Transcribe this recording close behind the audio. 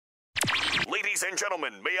Ladies and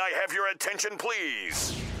gentlemen, may I have your attention,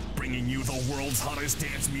 please? Bringing you the world's hottest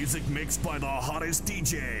dance music mixed by the hottest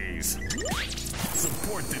DJs.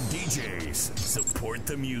 Support the DJs. Support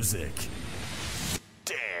the music.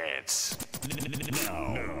 Dance.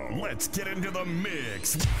 Now, let's get into the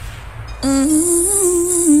mix. DJ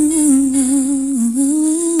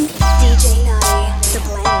Nutty, the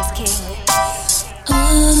Blends King.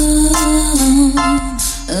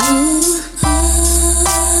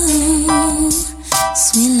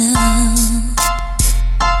 Sweet love,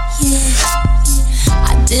 yeah.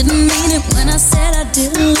 I didn't mean it when I said I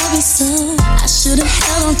didn't love you so. I should've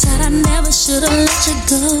held on tight, I never should've let you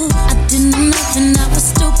go. I didn't know nothing, I was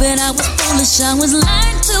stupid, I was foolish, I was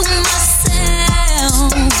lying to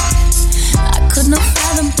myself. I couldn't have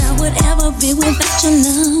fathomed I would ever be without your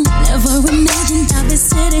love. Never imagined I'd be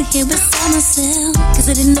sitting here beside myself. Cause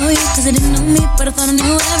I didn't know you, cause I didn't know me, but I thought I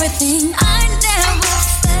knew everything. I never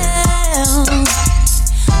felt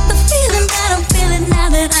the feeling that I'm feeling now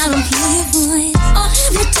that I don't hear your voice. Or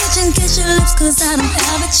have you touch and kiss your lips cause I don't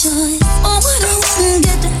have a choice. Or would I wouldn't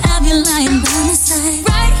get to have you lying by my side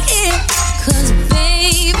right here. Cause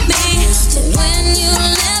baby, when you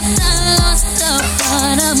left I lost a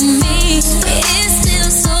part of me. It's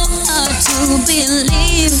still so hard to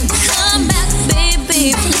believe. Come back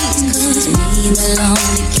baby please, cause we belong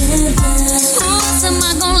together. Who else am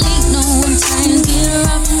I gonna leave? No one times get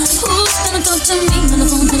rough. Who's gonna talk to me when the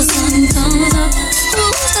phone till the sun comes up?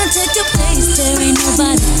 Who's gonna take your place? There ain't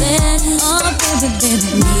nobody there. Oh baby, baby,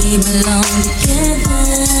 we belong together.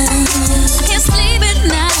 I can't sleep at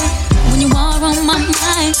night when you are on my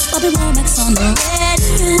mind. Bobby Womack's on the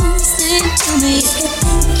radio. Sing to me if you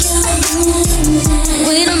think you're lying.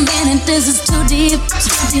 Wait a minute, this is too deep,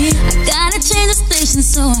 too deep. I gotta change the station,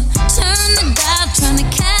 so I turn the dial, trying to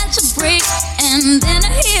catch a break. And then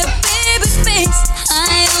I hear baby face.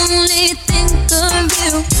 I only think of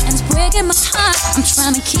you, and it's breaking my heart. I'm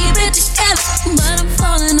trying to keep it together, but I'm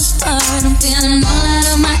falling apart. I'm feeling all out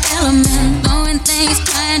of my element, blowing things,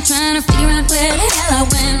 trying to figure out where the hell I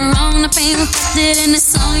went wrong. The pain reflected in the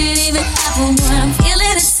song ain't even half of what I'm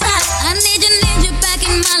feeling inside. I need you back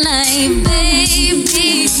in my life,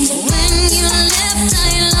 baby. When you left,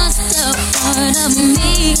 I lost a part of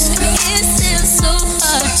me. It's still so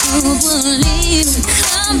hard to believe.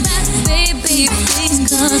 Come back, baby, please,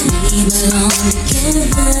 cause we belong together.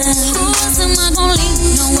 Who else am I gonna leave?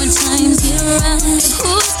 No one times get around.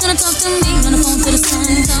 Who's gonna talk to me on the phone till the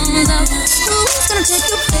sun comes out? Who's gonna take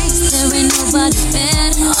your place? There ain't nobody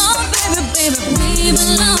better. Oh, baby, baby, we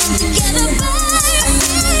belong together,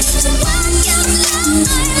 baby. So why you left?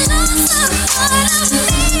 I lost a part of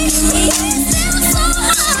me. It's still so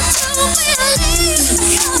hard to believe.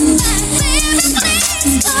 Come back, baby,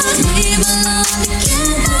 please, cause we belong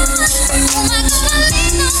together. Who am I gonna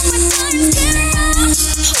leave? No one times get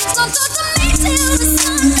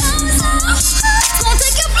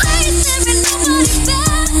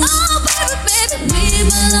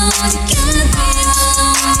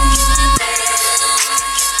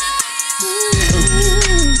around.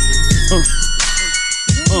 Who's gonna talk to me till the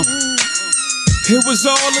sun comes out? Who's gonna take your place? There ain't nobody better. Oh, baby, baby, we belong together. It was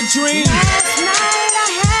all a dream. Last night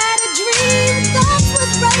I had a dream. Thoughts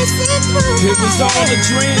was racing through It was all a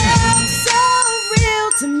dream. Felt so real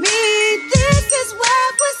to me. This is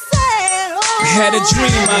what was said. Oh, I had a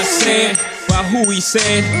dream, I said. About who he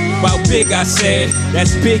said, about big I said,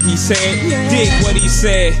 that's big he said, dig what he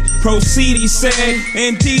said, proceed he said,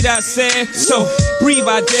 indeed I said, so breathe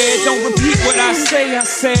I did, don't repeat what I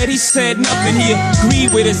said, he said nothing, he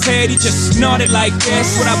agreed with his head, he just nodded like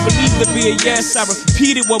yes, what I believed to be a yes, I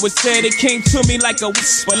repeated what was said, it came to me like a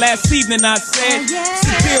whisper, last evening I said,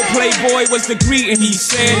 still playboy was the greeting he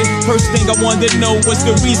said, first thing I wanted to know was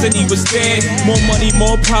the reason he was dead, more money,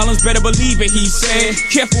 more problems, better believe it, he said,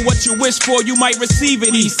 careful what you wish for, you might receive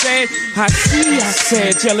it, he said. I see, I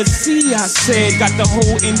said, jealousy, I said, got the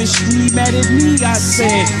whole industry mad at me, I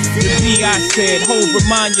said. To me, I said, ho,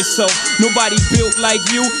 remind yourself, nobody built like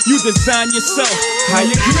you design yourself. I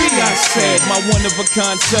agree, I said, my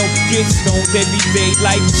one-of-a-kind self gets stoned every day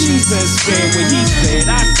like Jesus said. What he said,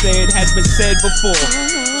 I said, has been said before.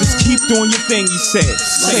 Just keep doing your thing, he said.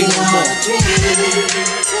 Say no more.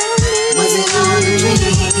 was it all a dream?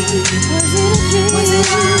 Was it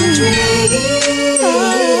all a dream?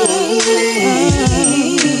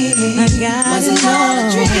 I got was it all a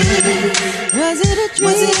dream? Was it a dream?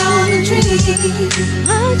 Was it all a dream?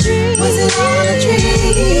 A dream? Was it all a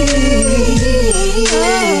dream?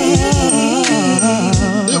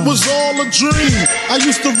 It was all a dream. I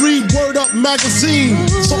used to read Word Up magazine,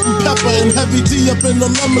 Salt and Pepper and Heavy D up in the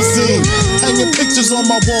limousine, hanging pictures on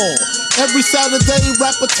my wall. Every Saturday,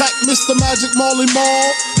 rap attack, Mr. Magic Marley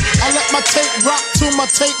Marl. I let my tape rock till my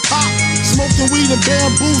tape pop. Smoking weed and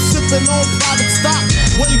bamboo, sipping on private stock.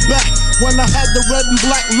 Way back when I had the red and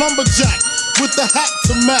black lumberjack with the hat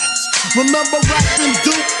to match. Remember rapping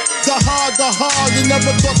Duke? The hard, you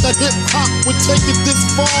never thought that hip-hop would take it this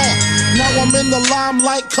far. Now I'm in the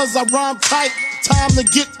limelight cause I rhyme tight. Time to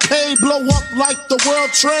get paid, blow up like the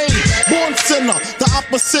world trade. Born sinner, the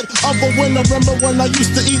opposite of a winner. Remember when I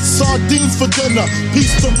used to eat sardines for dinner?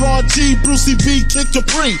 Peace to Raw G, Brucey B, Kid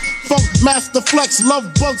Capri, Funk Master Flex,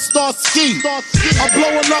 Love Bug, Star Ski. I'm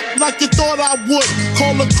blowing up like you thought I would.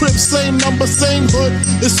 Call the crib, same number, same hood.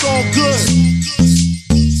 It's all good.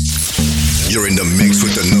 You're in the mix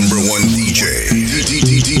with the number one DJ,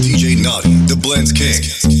 DJ Naughty, the Blends King.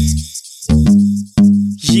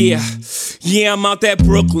 Yeah, I'm out at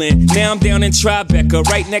Brooklyn. Now I'm down in Tribeca,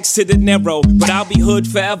 right next to the Narrow. But I'll be hood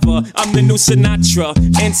forever. I'm the new Sinatra.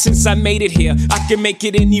 And since I made it here, I can make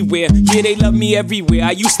it anywhere. Yeah, they love me everywhere.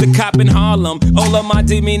 I used to cop in Harlem. All of my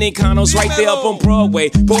Dominicanos right there up on Broadway.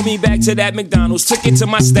 Pulled me back to that McDonald's. Took it to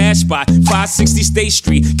my stash spot, 560 State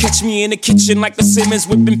Street. Catch me in the kitchen like a Simmons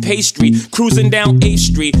whipping pastry. Cruising down 8th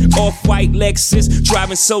Street, off-white Lexus.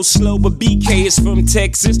 Driving so slow, but BK is from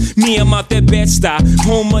Texas. Me, I'm out that Bed-Stuy,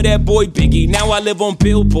 home of that boy Biggie. Now I live on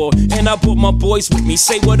Billboard, and I brought my boys with me.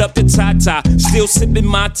 Say what up to Tata, still sipping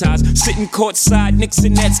my ties. Sitting courtside, Knicks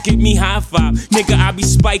and Nets give me high five. Nigga, I be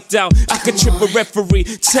spiked out, I could trip a referee.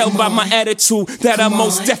 Tell by my attitude that I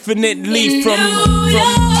most definitely from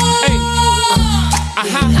hey,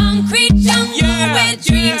 concrete jungle where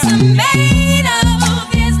dreams are made of.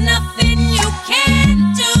 There's nothing you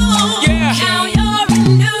can't do. Now you're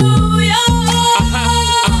in New York.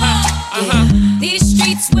 These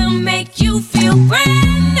streets will make you feel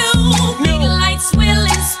brand new. Big lights will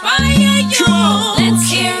inspire you. Let's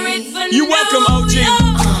hear it for you. Welcome, OG.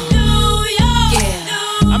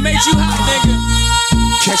 I made you hot, nigga.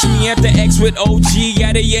 Catch me at the X with OG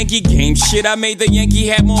at a Yankee game. Shit, I made the Yankee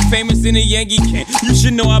hat more famous than the Yankee can. You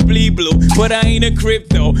should know I bleed blue, but I ain't a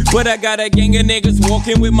crypto. But I got a gang of niggas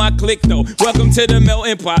walking with my clique though. Welcome to the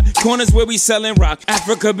melting pot, corners where we sellin' rock.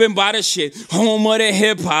 Africa been by the shit, home of the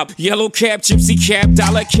hip hop. Yellow cap, gypsy cap,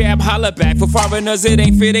 dollar cap, holla back. For foreigners it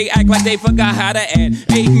ain't fair, they act like they forgot how to add.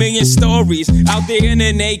 8 million stories out there in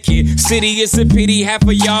the naked city. It's a pity half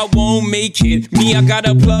of y'all won't make it. Me, I got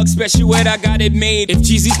a plug special ed, I got it made. If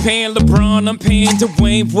Jeezy's paying LeBron, I'm paying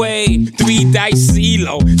Dwayne Wade. 3 dice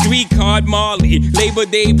CeeLo, 3 card Marley. Labor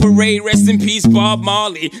Day parade, rest in peace Bob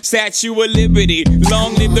Marley. Statue of Liberty,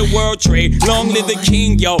 long live the World Trade, long live the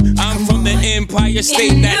King, yo. I'm from the Empire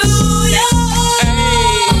State. That's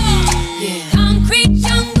hey. Concrete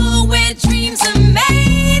jungle where dreams are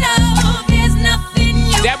made of. There's nothing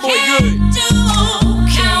you that boy can't good. do.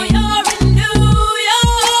 Now you're in New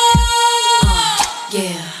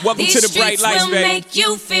York. Welcome These to the bright lights, will baby. make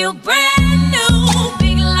you feel brand new.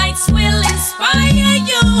 Big lights will inspire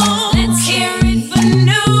you. Let's hear it for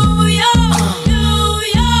New York. New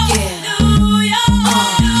York. New York.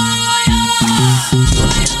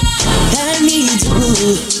 I need you,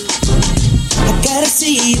 boo. I gotta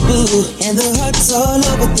see you, boo. And the hearts all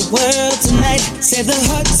over the world tonight. Say the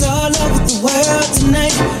hearts all over the world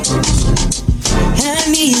tonight. I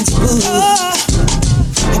need you, boo.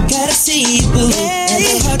 I gotta see you, boo. And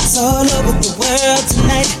the hearts all over the world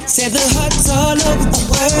tonight. Say the hearts all over the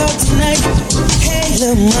world tonight. Hey,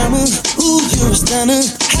 little mama, ooh, you're a stunner.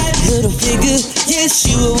 Hot little figure, yes,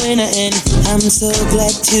 you a winner. And I'm so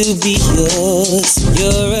glad to be yours.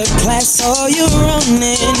 You're a class all your own.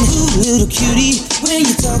 And ooh, little cutie, when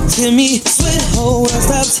you talk to me, swear the whole world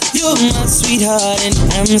stops. You're my sweetheart, and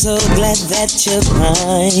I'm so glad that you're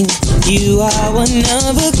mine. You are one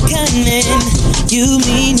of a kind, and you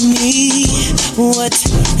mean to me what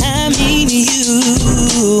I mean to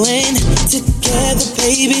you. And together,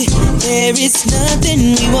 baby, there is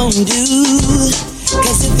nothing we won't do.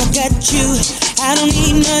 Cause if I got you, I don't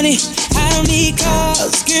need money, I don't need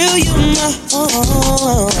cars. Girl, you're my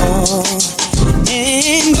own.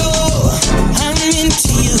 And oh, I'm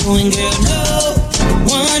into you, and girl, no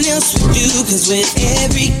one else would do. Cause with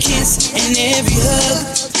every kiss and every hug,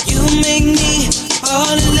 you make me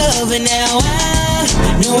fall in love. And now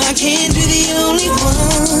I know I can't be the only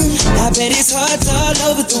one. I bet it's hearts all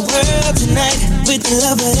over the world tonight with the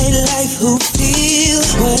love of their life who feel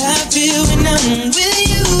what I feel when I'm with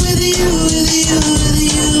you, with you, with you, with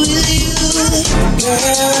you, with you,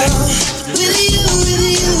 girl. With you, with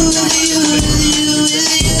you, with you, with you,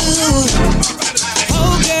 with you.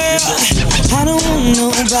 Oh girl, I don't want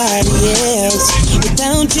nobody else.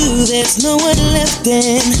 Without Without you, there's no one left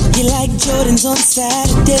then. You like Jordans on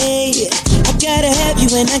Saturday. I gotta have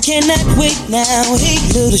you and I cannot wait now. Hey,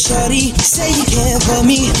 little shorty, say you care for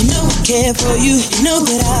me. You know I care for you. You know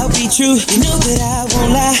that I'll be true. You know that I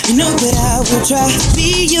won't lie. You know that I will try to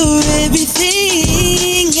be your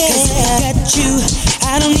everything. Yeah, 'cause I got you.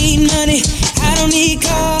 I don't need money. I don't need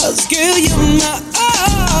cars. Girl, you're my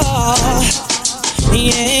all.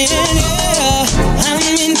 Yeah, yeah, I'm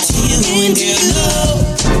into you and girl, no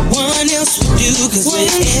one else would do. 'Cause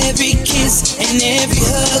with every kiss and every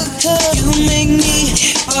hug, you make me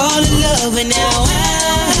all in love. And now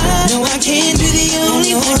I know I can't be the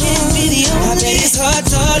only one. I bet it's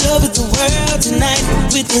hearts all over the world tonight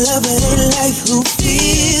with the love of their life who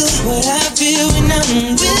feel what I feel when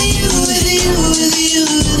I'm with you, with you, with you,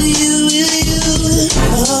 with you, with you.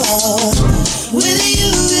 Oh, with you,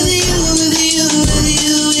 with you, with you, with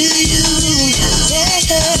you, with you. Yeah.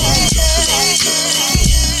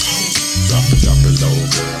 Drop it low,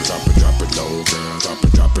 girl. Drop it low, girl. Drop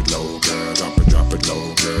it low, girl. Drop it low, girl. Drop it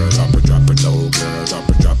low, girl. Drop it low, girl. Drop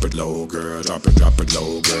it low, girl. Drop it low,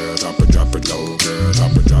 girl. Drop it low, girl. Drop it low, girl.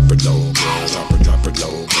 Drop it low,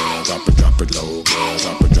 girl. Drop it low, girl.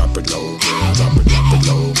 Drop it low,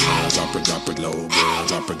 girl. Drop it low,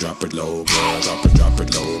 girl. Drop it low, girl. Drop it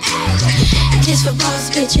low, girl. This for boss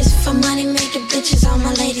bitches, for money making bitches. All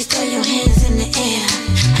my ladies, throw your hands in the air.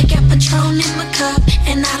 I got Patron in my cup,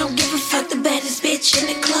 and I don't give a fuck. The baddest bitch in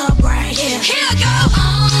the club right here. Here I go.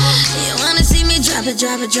 You wanna see me drop it,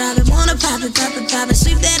 drop it, drop it. Wanna pop it, pop it, pop it.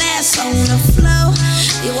 Sweep that ass on the floor.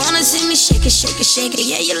 You wanna see me shake it, shake it, shake it.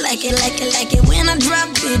 Yeah, you like it, like it, like it. When I drop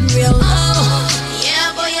it real low.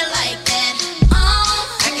 Yeah, boy, you like that.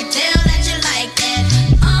 I can tell that you like that.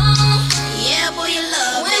 Yeah, boy, you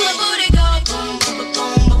love when my booty go boom, boom,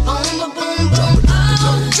 boom, boom, boom, boom, boom, boom.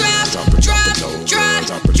 Drop, drop, drop, drop,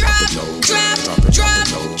 drop, drop, drop, drop, drop.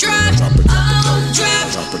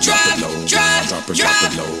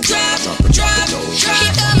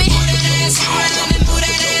 Keep on me.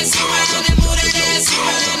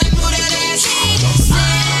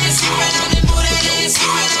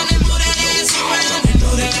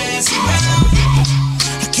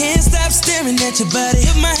 I can't stop staring at your body.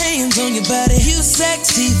 Put my hands on your body. You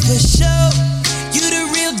sexy for sure. You the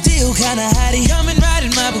real deal, kinda hottie. Coming right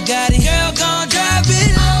in my Bugatti. Girl, gon' drive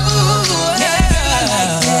it low. Yeah, I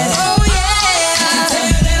like that. Oh yeah.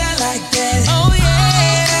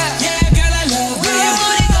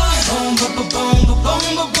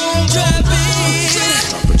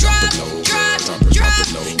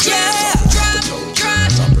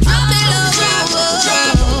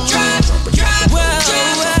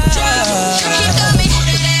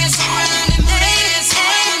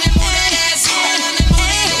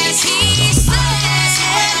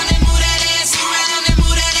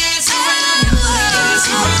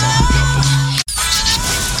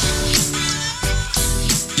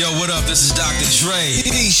 This is Dr. Dre.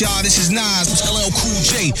 Peace, y'all. This is Nas with LL Cool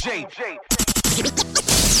J.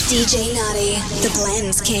 DJ Naughty, the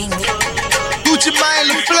Blends King. Gucci Mane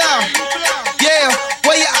LaFleur. Yeah,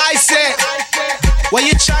 where your ice at? Where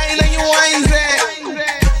your chain and your wines at?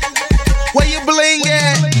 Where your bling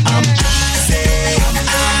at? I'm icy, I'm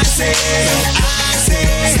icy, I'm icy,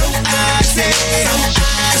 I'm icy, I'm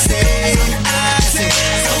icy,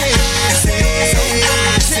 I'm icy, I'm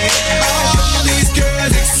icy, all these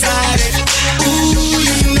girls excited. Ooh,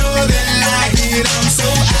 you know they like it. I'm so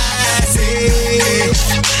icy,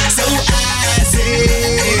 so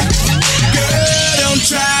icy. Girl, don't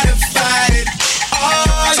try to fight it.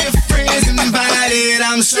 All your friends invited.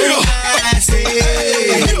 I'm so icy,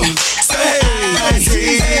 so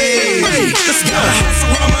icy. Let's go. Hustle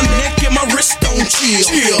around my neck and my wrist don't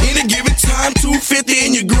chill. Any given time, 250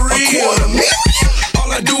 in your grill.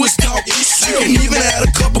 All I do is talk. I can even add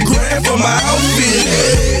a couple grand for my outfit.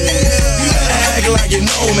 You gotta act like you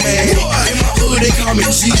know, man. In my hood, they call me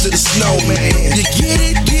G's of the Snowman. You get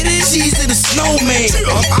it? G's of the Snowman.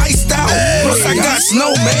 I'm iced out, plus I got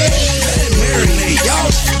snowman. Let it marinate,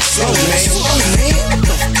 y'all. Slow, man.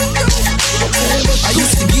 I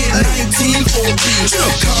used to get 19 for a beat.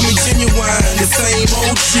 Call me genuine, the same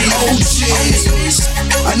OG.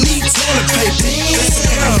 I need toilet paper. That's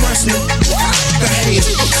kind of personal. The hate.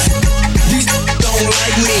 These don't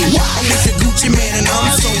like me. I'm with the Gucci man and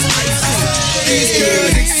I'm so icy. These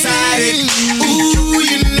girls excited. Ooh,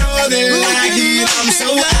 you know they like it. I'm so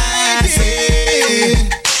icy,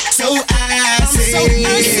 so icy.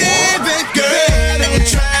 Girl, don't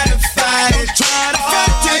try to fight it.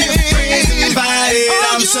 All your friends invited.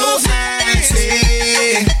 I'm so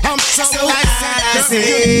icy, I'm so icy.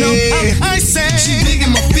 She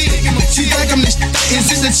digging my feet. She like I'm the. Is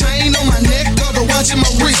this the chain on my neck or the watch in my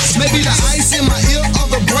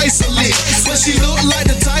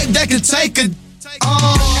can take a.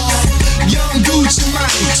 Young Gucci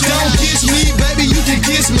Mane, don't kiss me, baby, you can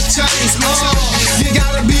kiss my chains. You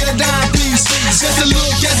gotta be a dime piece, just to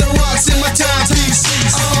look at the rocks in my timepiece.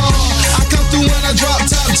 I come through when I drop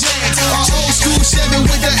top jams, old school Chevy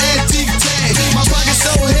with the antique tag. My pocket's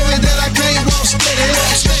so heavy that I can't walk steady.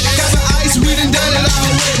 Got the ice, we done done it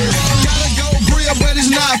already. Gotta go grill, but it's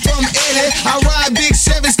not from Eddie. I ride big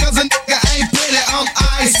Chevys cause a nigga ain't petty, I'm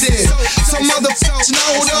icy. So motherfuckers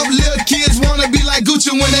snowed up, little kids wanna be like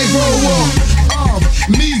Gucci when they grow up.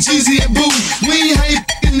 Me, Jeezy, and Boo, we ain't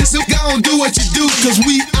f***ing this, we gon' do what you do, cause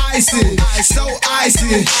we icy, so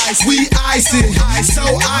icy, we icy, so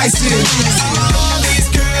icy. All these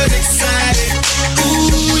girls excited,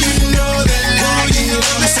 ooh, you know they like it,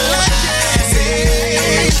 I'm so icy,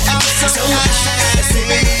 I'm so icy,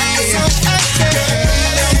 girl,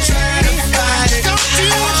 I'm trying to fight it, don't you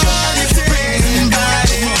try to bring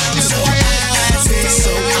body, I'm so icy,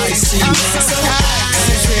 so icy, I'm so icy.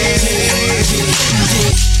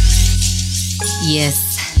 Yes,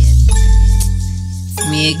 it's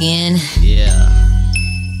me again. Yeah.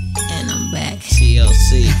 And I'm back.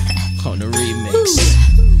 TLC on the remix.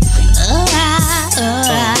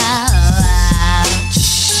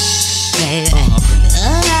 Baby.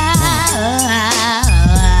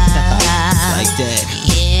 Like that.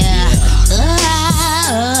 Yeah.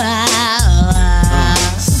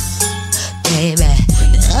 Baby.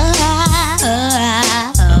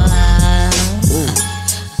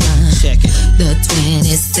 Check it. The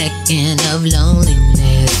 22nd of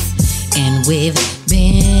loneliness, and we've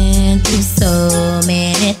been through so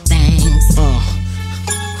many things.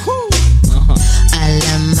 I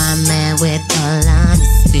love my man with all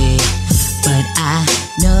honesty, but I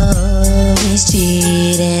know he's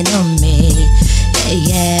cheating on me.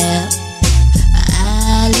 Yeah,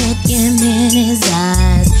 I look him in his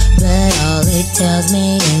eyes, but all it tells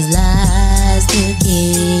me is lies to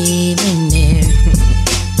keep me near.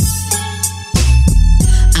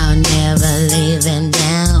 I'll never leave him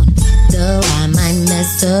down, though I might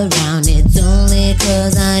mess around. It's only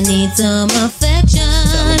cause I need some affection.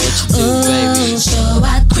 Oh, so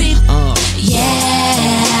I creep.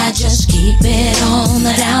 Yeah, just keep it on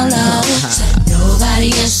the down low. Nobody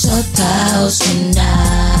is supposed to know.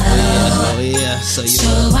 Oh yeah, so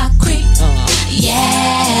I creep.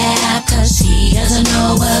 Yeah, cause he doesn't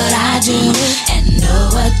know what I do, and no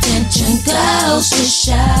attention goes to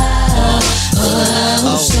show.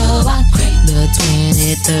 So I creep. The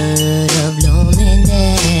 23rd of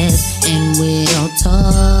loneliness, and we don't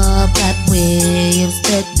talk like we used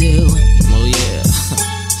to do. Oh yeah.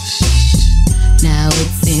 Now it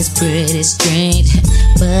seems pretty strange,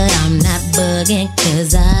 but I'm not bugging,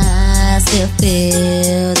 cause I still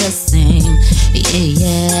feel the same.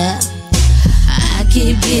 Yeah. I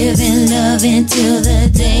keep giving love until the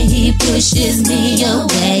day he pushes me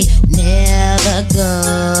away. Never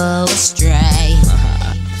go astray.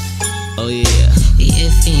 Oh yeah.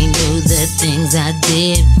 If he knew the things I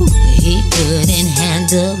did, he couldn't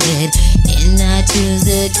handle it, and I choose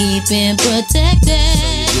to keep him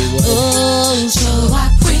protected. Oh, so I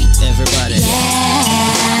creep. Everybody.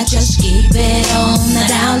 Yeah, just keep it on the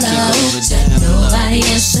down low. Nobody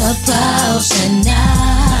is supposed to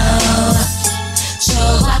know. So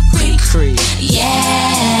I creep.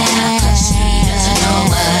 Yeah, cause he doesn't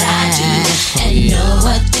know what I do, and no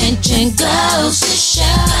attention goes to show.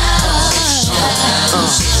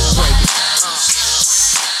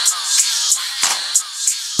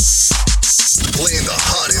 Playing the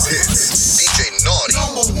hottest hits. DJ Naughty.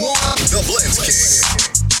 #1. The Blends King.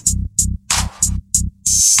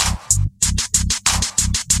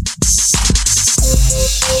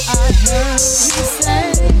 I heard you say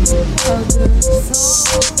a good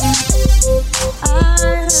song. I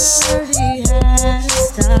heard he had a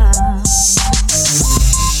style,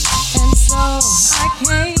 and so I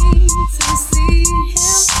came to see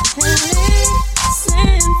him and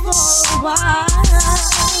listen for a while.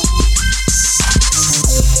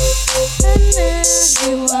 And there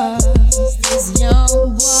he was, this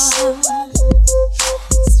young boy,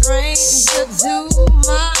 stranger to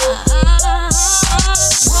my eyes,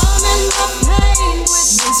 drumming my pain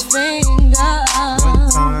with his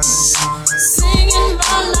fingers, singing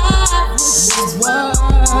my life with his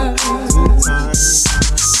words,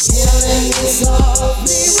 killing me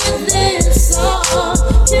softly with this song,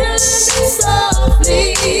 killing me softly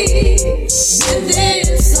with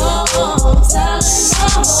this song, telling my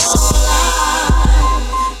whole life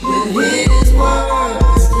with his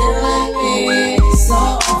words, killing me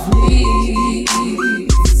softly.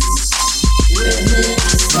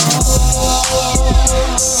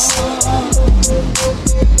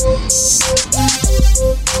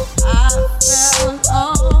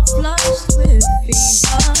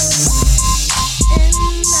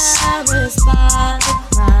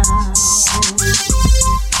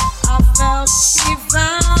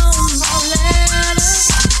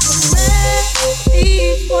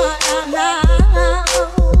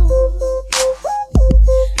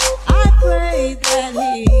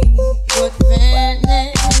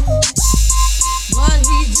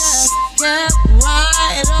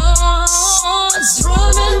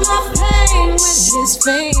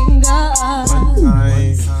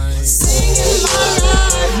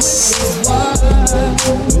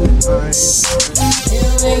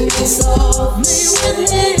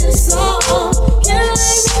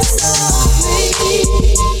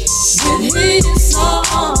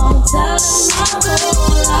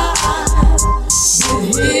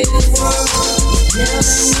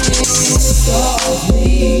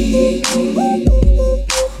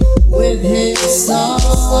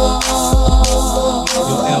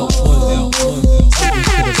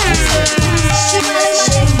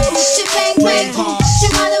 bang bang, ooh, she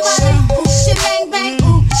walla walla, ooh, she bang bang,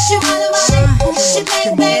 ooh, she walla walla, ooh, she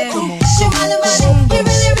bang bang, ooh, she walla walla. He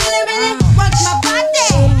really, really, really work my body.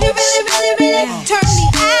 He really, really, really turn me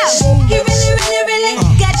out. He really, really, really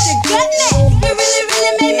got the goodness. He really,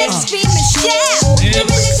 really made me scream and shout. He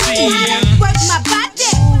really taught me how to work my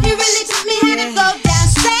body. He really taught me how to go down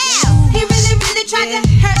south. He really, really tried to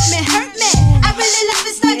hurt me. I really love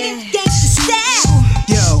his thuggin' gangsta style.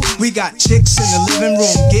 Yo, we got chicks in the living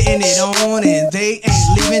room getting it on, and they ain't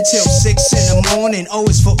leaving till 6 in the morning. O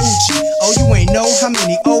is for Uchi. Oh, you ain't know how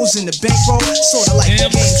many O's in the bankroll? Sorta like the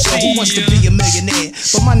game show, Who Wants to Be a Millionaire?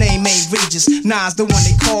 But my name ain't Regis. Nas the one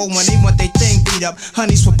they call when they want they thing beat up.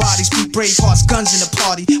 Honeys for bodies, beat brave hearts, guns in the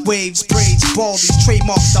party. Waves, braids, baldies,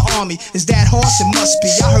 trademarks the army. Is that horse? It must be.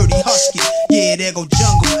 I heard he husky. Yeah, there go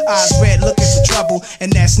jungle. Eyes red, looking for trouble.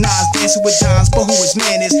 And that's Nas dancing with dimes. But who his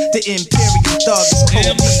man is? The Imperial Thug is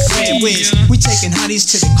Kobe Grand Wiz. We taking honeys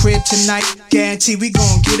to the crib tonight. Guarantee we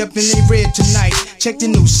gon' get up in they rib tonight. Check the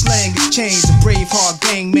new slang, it's changed. The brave heart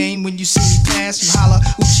gang, man. When you see me pass, you holla,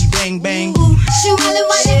 Uchi bang bang. Ooh, she walla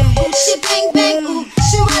walla, ooh, she bang bang, ooh,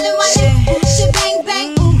 she walla walla, ooh, she bang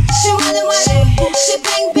bang, ooh, she walla walla, ooh, she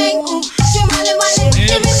bang bang, ooh, she walla walla.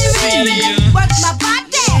 He really, really, really work my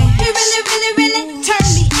body. He really, really, really turn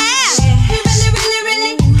me out. He really, really,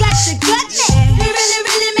 really got the goodness. He really,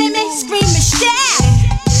 really made me scream and shout.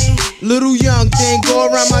 Little young thing, go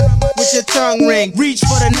around my with your tongue ring. Reach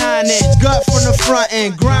for the 9-inch, gut from the front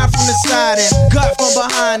end, grind from the side end, gut from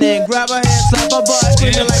behind end. Grab her hand, slap her butt,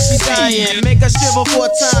 screaming like she dying. Make her shiver 4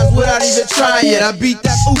 times without even trying. I beat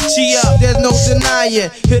that Uchi up, there's no denying.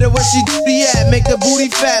 Hit her where she be at, make the booty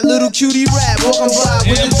fat, little cutie rap. Walking by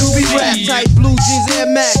with the doobie rap, tight blue jeans Air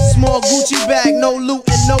Max, small Gucci bag, no loot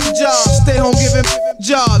and no job. Stay home giving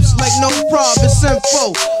jobs like no prob, it's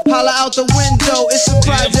info. Holla out the window, it's a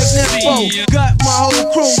project info. Got my whole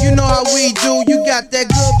crew, you know how we do. You got that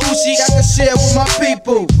good Uchi, I can share with my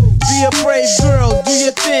people. Be a brave girl, do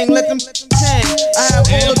your thing, let them hang. I have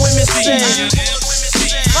all the women sing.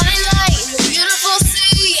 Funny life, beautiful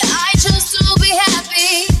sea. I chose to be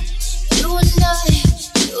happy. You and I,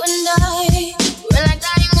 we're like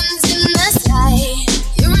diamonds in the sky.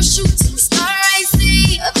 You're a shooting star, I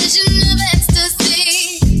see, a vision of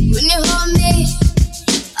ecstasy. When you hold me,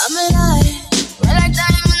 I'm alive. We're like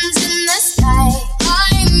diamonds in the sky.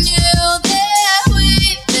 I knew that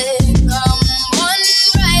we'd become one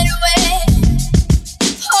right away.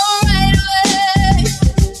 Oh, right away.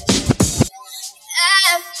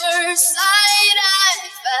 At first sight, I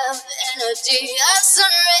felt the energy of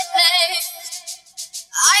sun rays.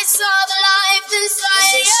 I saw the life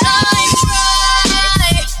inside your eyes.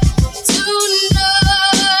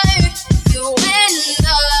 Tonight, you and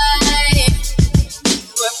I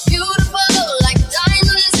were beautiful like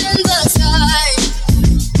diamonds in the sky.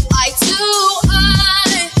 I so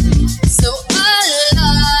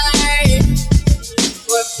alive.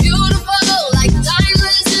 We're beautiful like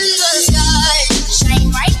diamonds in the sky. Shine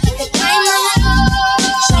bright like a diamond.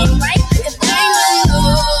 Shine bright like a diamond.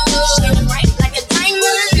 Shine bright like a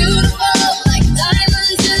diamond. Beautiful like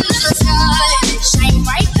diamonds in the sky. Shine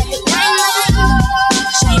bright like a diamond.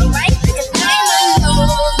 Shine bright like a diamond.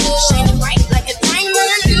 Shine bright like a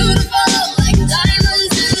diamond. Beautiful like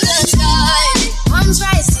diamonds in the sky. Arms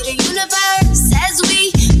rise to the universe as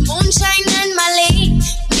we moonshine and Malay.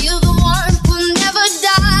 Feel the warmth, will never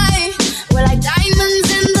die. We're like diamonds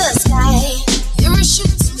in the sky. You're a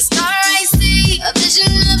shooting star, I see, a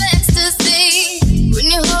vision of ecstasy. When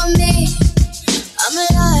you hold me, I'm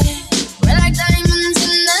alive. We're like diamonds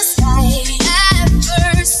in the sky. At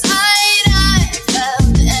first sight, I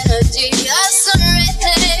felt the energy of sun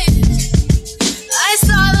rays. I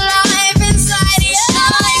saw the life inside your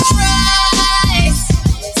eyes.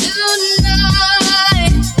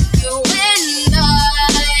 Tonight, you and I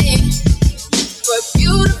were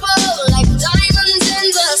beautiful like diamonds in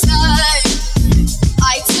the sky.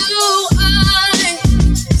 I so alive.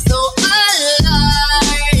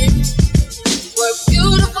 We're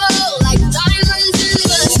beautiful like diamonds in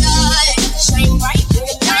the sky. Shine bright like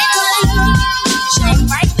a diamond. Shine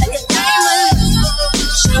bright like a diamond.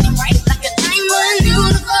 Shine bright like a diamond.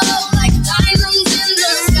 Beautiful like diamonds in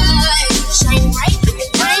the sky. Shine bright like a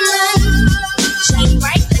diamond. Shine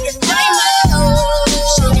bright like a diamond.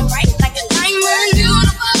 Shine bright like a diamond.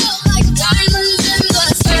 Beautiful like diamonds in the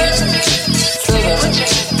sky.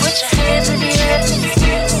 Put your hands in the air.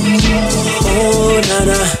 Oh,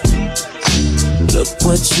 nana, look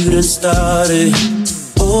what you done started.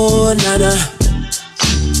 Oh, nana,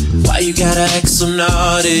 why you gotta act so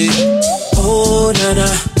naughty? Oh, nana,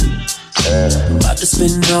 about to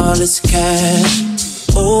spend all this cash.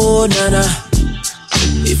 Oh, nana,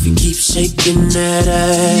 If you keep shaking that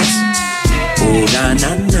ass. Oh, na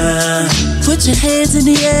na na. Put your hands in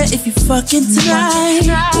the air if you fucking tonight.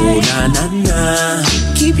 Oh, na na na.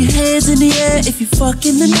 Keep your hands in the air if you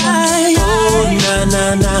fucking tonight. Oh, na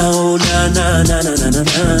na na. Oh, na na na na na na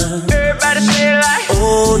na. Everybody say it like.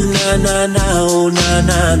 Oh, na na na. Oh, na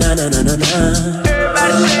na na na na na na.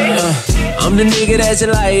 Everybody say it. I'm the nigga that you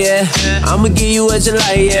like, yeah. I'ma give you what you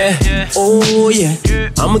like, yeah. Oh, yeah.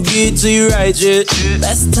 I'ma give it to you right, yeah.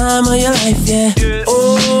 Best time of your life, yeah.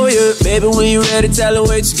 Oh, yeah. Baby, when you ready, tell her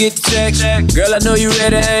wait to get the check. Girl, I know you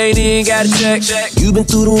ready, I ain't even got a check. You been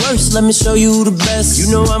through the worst, let me show you the best. You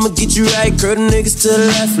know I'ma get you right, curl the niggas to the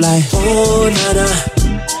left, like. Oh, na-na.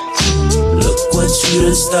 Look what you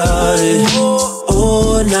done started.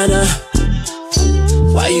 Oh, na-na.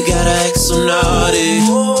 Why you gotta act so naughty?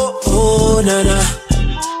 Oh, na-na.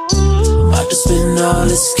 About to spend all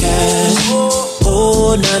this cash.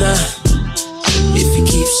 Oh, na-na. If you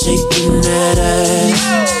keep shaking that ass.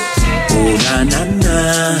 Oh,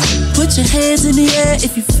 na-na-na. Put your hands in the air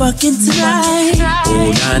if you fucking tonight.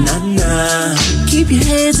 Oh, na-na-na. Keep your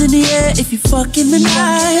hands in the air if you fucking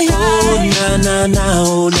tonight. Oh, na-na-na.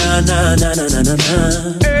 Oh,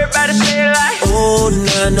 na-na-na-na-na-na. Everybody say it like. Oh,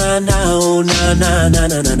 na-na-na. Oh,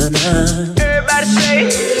 na-na-na-na-na-na. Everybody say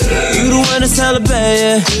it. You the one that's hella bad,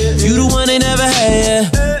 yeah. You the one they never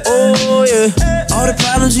had, yeah. Oh, yeah. All the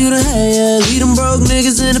problems you done had, yeah. Leave them broke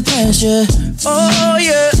niggas in the past, yeah. Oh,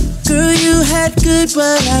 yeah. Girl, you had good,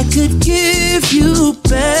 but I could give you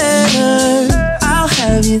better. I'll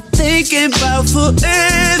have you thinking about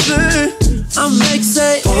forever. I'm like,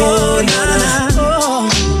 say, oh, na-na. Oh.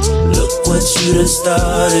 Look what you done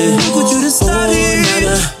started. Look what you done started.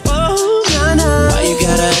 Oh, na-na. Why you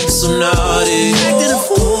gotta act so naughty? Acting a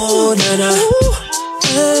fool. Oh, na-na.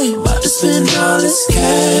 Hey, about to spend all this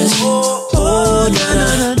cash. Oh,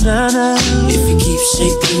 na-na. If you keep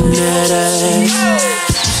shaking that ass.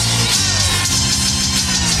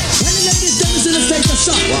 In the state of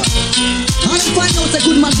shock. How to find out a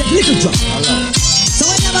good man get little drop. So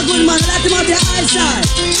when you have a good man, let him out your eyesight.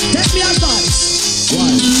 Take me advice. Why?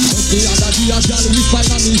 Just the other day a girl whisper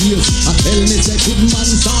in me ears and tell me say good man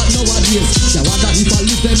start nowadays. She wonder if I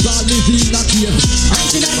live them girl live in a cave. I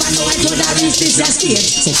should never know I could have reached this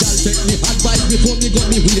stage. So girl take me advice before me go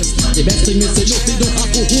me waist. The best thing me say you fi don't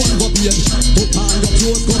have to hold go beard. Put on your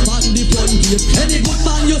clothes, go on the front gate. Any good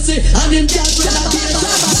man you see and him can't spread a beard.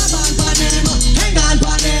 Hang on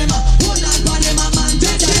for them, hold on for them, man.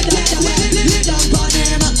 Lay down for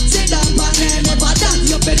them, sit down for them. But that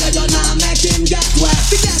you better you not make him get wet.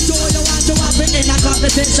 Forget all you want to have in a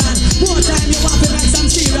competition. More time you want to make some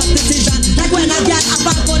serious decision. Like when I get a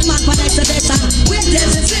bad good man for exhibition. Wait till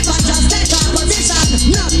the slip and just take a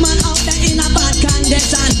position. Knock man out there in a bad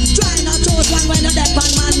condition. Try not to choose one when you're dead on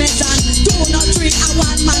man mission. Do not treat a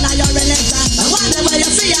one man of your religion. I wonder where you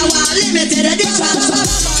see a one limited edition.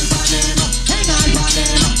 Hang on for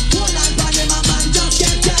them, hold on for them, man, just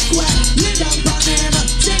get wet. Lay down for them,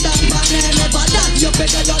 sit down for them. For that you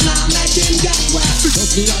better you not make him get wet.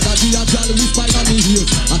 Just the other day a girl whisper in me ear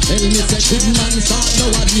and tell me say good man start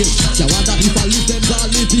nowadays. She wonder if I leave them girl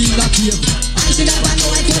live in a cave. I should never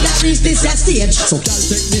know I could have reached this stage. So girl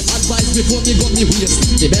take me advice before me go me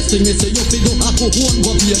waist. The best thing me say you fi don't have to hold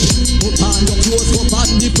go beard. Put on your clothes, go on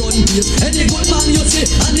the front gate. Any good man you see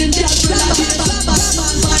and him can't spread a beard.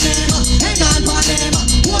 Hang on for them,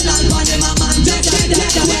 hold on for them, man.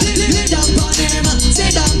 Lay down for them,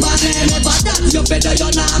 sit down for them. For that you better you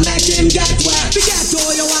not make him get wet. Forget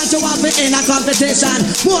all you want to have it in a competition.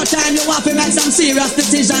 More time you want to make some serious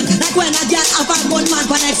decision. Like when I get a bad good man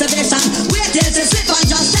for an exhibition. Wait till the slip and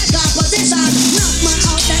just take a position. Knock man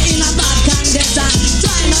out there in a bad condition.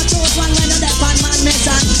 Try not to choose one when you're deaf on man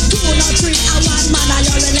mission. Do not treat a one man of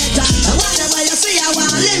your religion. Whatever you see a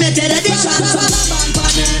one limited edition.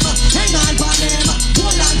 Hang on for them,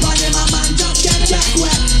 hold on for them, man, just get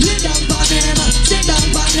wet. Lay down for them, sit down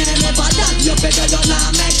for them. For that you better you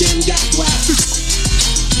not make him get wet.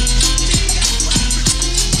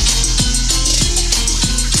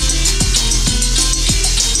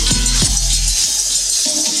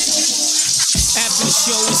 After the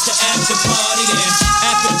show, it's the after party then.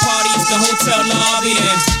 After the party, it's the hotel lobby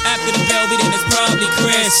then. After the Velvet, then it's probably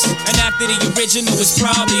Chris. And after the original, it's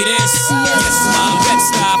probably this. Yes, my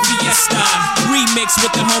Bed-Stuy Fiesta. Remix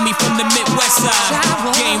with the homie from the Midwest side.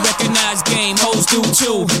 Game recognized game, hoes do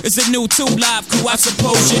too. It's a new 2 Live crew, I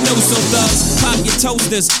suppose you know. So thugs, pop your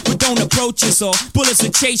toasters, but don't approach us. Or bullets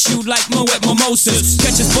will chase you like Moet Mimosas.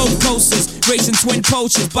 Catch us both coasters, racing twin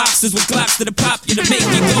poachers. Boxers with Glocks to the popular, make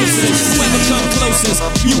you ghosters. Whoever come closest,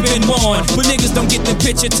 you been warned. But niggas don't get the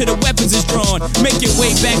picture to the weapon curtains is drawn. Make your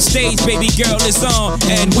way backstage, baby girl, it's on.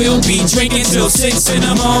 And we'll be drinking till 6 in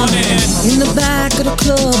the morning. In the back of the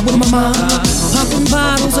club with my mom, popping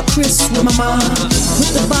bottles of Chris with my mom.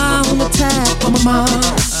 Put the bar on the tab for my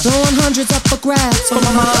mom, throwing hundreds up for grabs for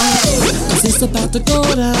my mom. Cause it's about to go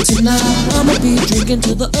down tonight. I'ma be drinking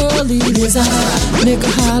till the early desire. Nigga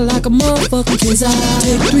high like a motherfucking kiss. I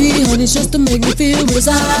take 3 honeys just to make me feel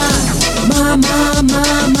reside. My,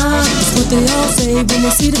 that's what they all say when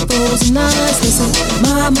they see the goals and eyes. They say,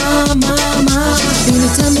 my.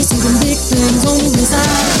 Anytime they see them big things on the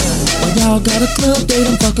side. Well, y'all got a club date,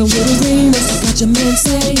 I'm fucking with arenas. Got your man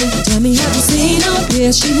saying, tell me, have you seen her?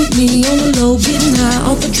 Yeah, she with me on the low, getting high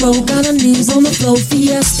off the throat. Got her knees on the floor,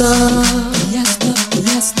 fiesta. Fiesta,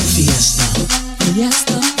 fiesta, fiesta.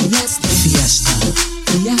 Fiesta, fiesta, fiesta.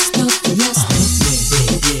 Fiesta, fiesta, fiesta,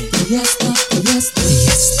 fiesta, fiesta,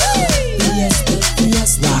 fiesta,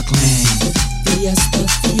 fiesta, Rockland, fiesta,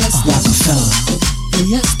 fiesta, Rockefeller,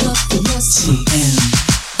 fiesta, fiesta, TM,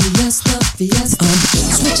 fiesta, fiesta.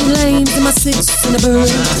 Switching lanes in my 6 in the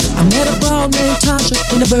bird. I met a broad named Tasha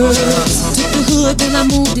in the bird. Took the hood, then I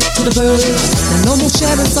moved it to the bird. Now no more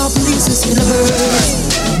sheriffs or police in the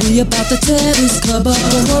bird. We about to tear this club up.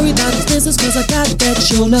 Don't worry about the business, cause I got that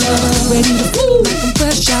show love. Ready to woo, like I'm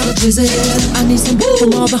fresh out of Drizzy. I need some boo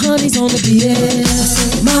from all the honeys on the BS. I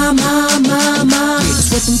say, my. That's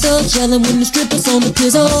what them thugs yelling when the strippers on the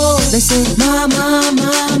pizzle. They say, my.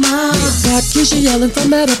 Got Keisha yelling from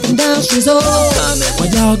that up and down Strizzo. Well,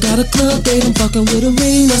 y'all got a club date, I'm fucking with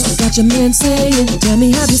arenas. Got your man saying, tell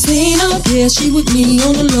me, have you seen her? Yeah, she with me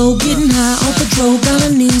on the low, getting high off the throat. Got her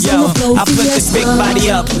knees on the floor. I put this big body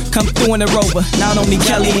up. Come through in a Rover. Not only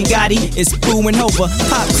Kelly and Gotti, it's Boo and Hova.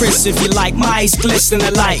 Pop Chris if you like, my eyes glisten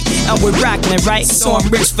alike. I'm with Rockland, right? So I'm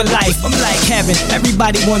rich for life. I'm like heaven,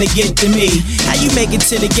 everybody wanna get to me. How you make it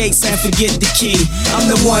to the gates and forget the key? I'm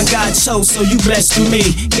the one God chose, so you blessed through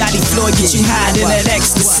me. Gotti Floyd get you high in that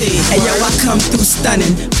ecstasy. Hey yo, I come through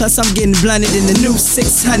stunning. Plus I'm getting blunted in the new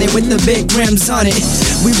 600 with the big rims on it.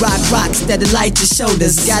 We rock rocks that light your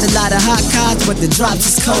shoulders. Got a lot of hot cars, but the drops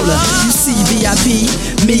is colder. You see VIP.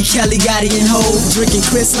 Me, Kelly, Gotti, and Hov, drinking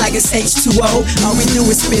Chris like it's H2O. All we do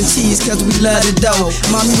is spin cheese, cause we love the dough.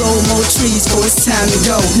 Mommy roll more trees, oh, it's time to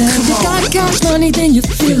go. Now if you got cash money, then you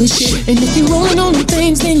feel it shit. And if you rolling on the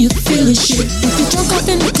things, then you feel it shit. If you drunk off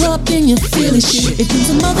in the club, then you feel it shit. If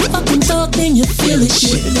you's a motherfucking thug, then you feel it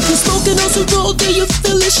shit. And if you're smoking on some road, then you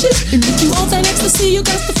feel it shit. And if you on that ecstasy, you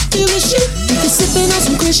got to feel it shit. If you're sipping on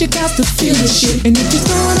some Chris, you got to feel it shit. And if you're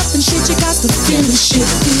throwing up and shit, you got to feel it shit.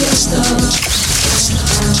 Fiesta.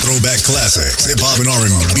 Throwback classics, hip hop and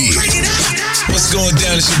R&B. What's going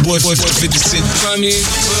down? It's your boy 50 Cent. Find me in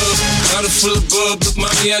the club, bottle full of bub. Look,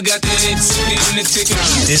 mommy, I got the X in the ticket.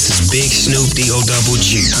 This is Big Snoop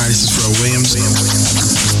D-O-double-G. Alright, this is Pharrell Williams.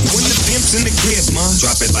 When the pimp's in the crib, ma,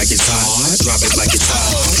 drop it like it's hot. Drop it like it's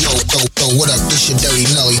hot. Yo, what up? This your Dirty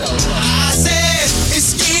Nelly. I said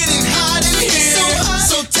it's getting hot in here,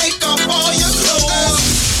 so take off all your clothes.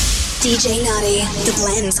 DJ Naughty, the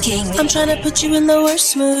Blends King. I'm tryna put you in the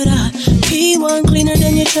worst mood. P1 cleaner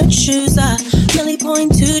than your church shoes. Millie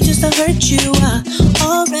point 2 just to hurt you.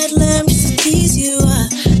 All red lamb just to tease you.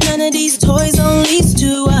 None of these toys on lease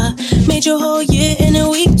to. Made your whole year in a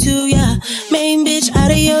week too. Yeah, main bitch out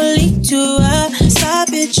of your league too. Side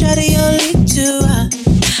bitch out of your league too.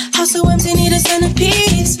 House so empty, need a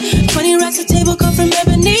centerpiece. 20 racks of table come from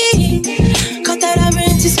ebony. Cut that ivory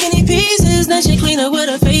into skinny pieces. Now she clean up with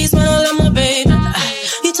her face, man, I love my baby.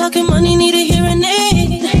 You talking money, need a hearing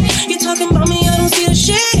aid. You talking about me, I don't see a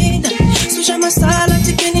shade. Switch on my style, I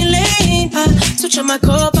take any lane. Switch on my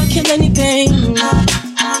cup, I kill any pain.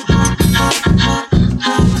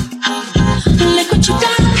 Look what you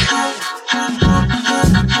done.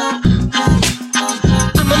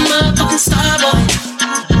 I'm a motherfucking star boy.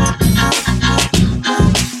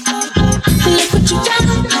 Look what you done.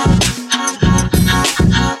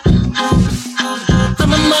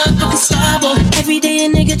 I'm a motherfucking star boy. Every day a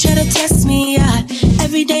nigga try to test me,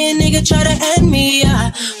 every day a nigga try to end me,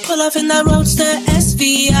 Pull off in that roadster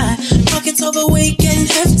SV, Pockets overweight getting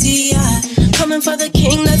hefty, Coming for the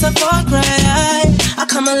king, that's a far cry, I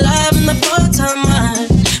come alive in the part-time mind.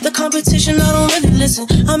 The competition, I don't really listen.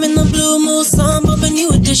 I'm in the blue mood, song bumping new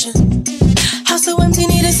edition. House so empty,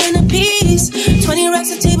 need a centerpiece. 20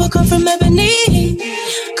 racks of table come from ebony.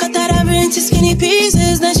 Cut that ivory into skinny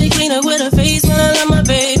pieces. Then she clean up with her face when I love my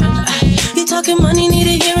baby. You talking money, need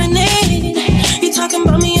a hearing aid. You talking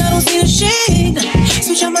about me, I don't see a shade.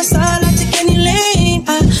 Switch on my style, I take any lane.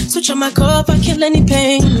 Switch on my cup, I kill any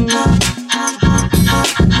pain.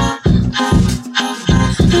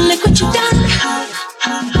 Look what you done.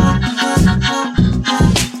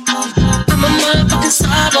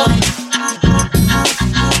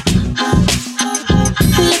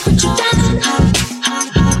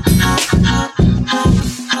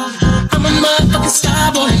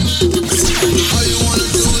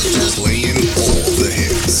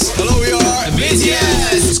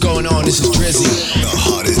 This is Drizzy. The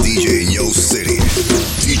hottest DJ in your city.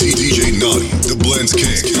 DJ Naughty, the Blends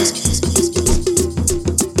King.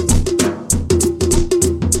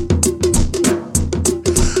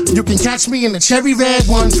 You can catch me in the cherry red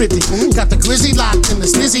 150. Got the glizzy locked in the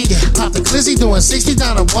snizzy. Pop the glizzy doing 60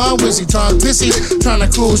 down a one wizzy. Drunk pissy. Trying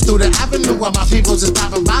to cruise through the avenue while my peoples is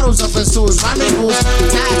popping bottles up in stools. Rhyming fools.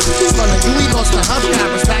 From the Huey lost the hub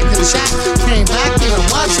cameras back to the shack. Came back in a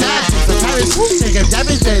watch that. The Paris. Take a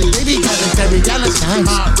damage day. Baby got the Terry Dallas.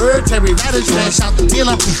 Hot bird, Terry Radish. Flash out the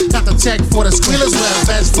dealer. Got the check for the squealers. Well,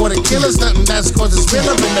 best for the killers. Nothing best cause it's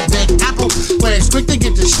realer in the big apple. Where it's quick to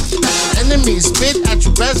get the shit. Enemies spit at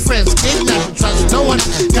your best friends, kidnap, trust no one.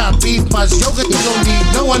 Got beef, buzz, yoga, you don't need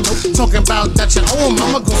no one. Talking about that you owe him,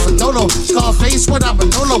 I'ma go for Nolo. Scarface without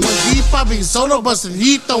Manolo. When deep, I be solo, busting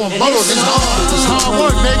heat, throwing bolos. It's hard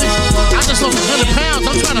work, baby. I just lost 100 pounds,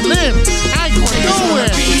 I'm trying to live. I ain't going nowhere.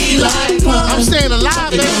 I'm staying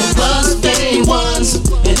alive, baby. Birthday ones,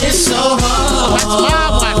 and it's so hard.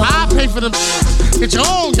 That's my wife, I pay for them. Get your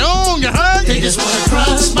own, you heard? They just wanna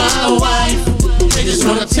crush my wife. They just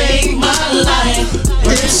wanna take my life,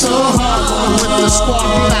 but it's so hard. With the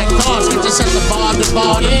squad, black dogs, get just at the bar, the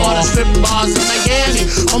strip bars in Miami.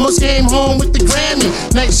 Almost came home with the Grammy.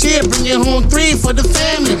 Next year, bring it home 3 for the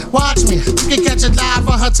family. Watch me, you can catch it live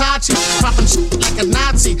on Hitachi. Popping shit like a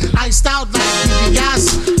Nazi, iced out like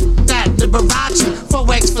DiBiase. That Liberace,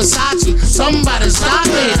 4X Versace. Somebody stop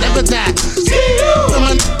me, never that. Where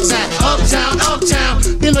my niggas at? Uptown.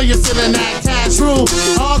 You know you're feeling that cash rule.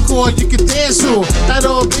 Hardcore, you can dance to. That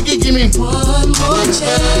old biggie, give me one more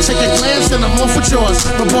chance. Take a glance and I'm off with yours.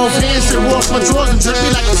 With both hands and walk my drawers and jerk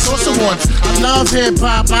me like a sauce awards. I love hip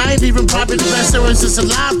hop. I ain't even probably the best there is since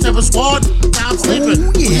alive. Terror Squad, down sleeping.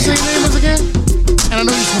 What you say your name was again? And I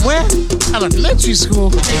know you from where? Elementary school.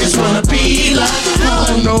 They just wanna be like I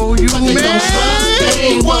don't know you, man.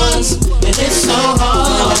 Birthday ones, and it's so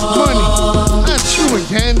hard. Money, not you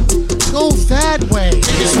again. Go that way.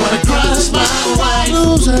 They just wanna crush my wife.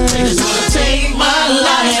 Loser. They just wanna take my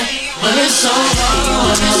life, but it's so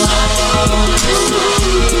hard.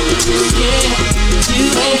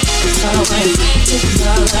 It's alright, it's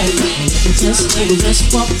alright.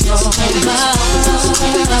 Just walk on by.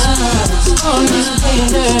 All these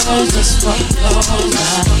haters just walk on by.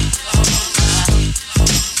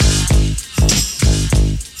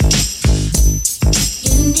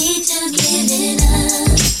 You need to give it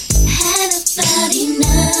up. Had about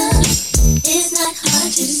enough. It's not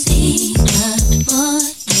hard to see, but boy,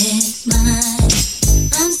 it's mine.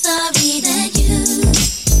 I'm sorry that you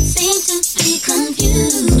seem to be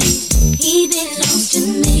confused. He belongs to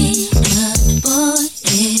me, but boy,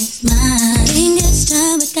 it's mine. I think it's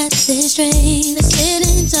time we got this straight. Let's sit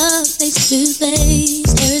and talk face to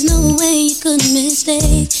face. There is no way you could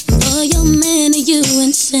mistake. And for your man, are you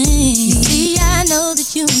insane? You see, I know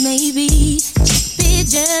that you may be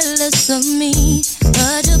jealous of me,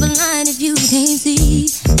 but you're blind if you can't see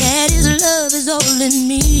that his love is all in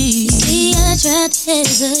me. You see, I tried to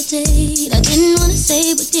hesitate. I didn't wanna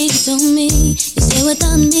say what you told me. You said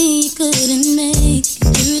without me you couldn't make it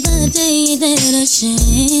through the day that I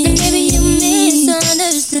changed. And maybe you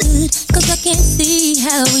misunderstood, cause I can't see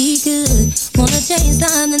how we could wanna change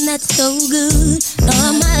something that's so good.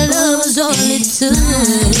 All my love was all it took.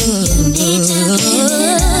 You need to give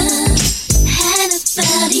it up. Had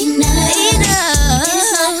about enough. It's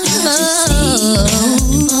not hard to see.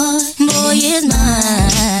 Boy, it's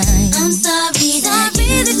mine. I'm sorry that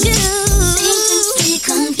you seem to be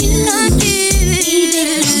confused. He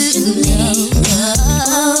belongs to me.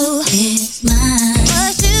 Oh, it's mine.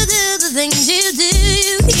 What you do, the things you do,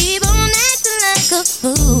 you keep on acting like a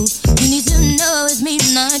fool. You need to know it's me,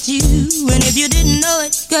 not you. And if you didn't know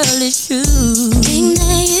it, girl, it's true. I think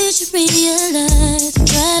that you should realize and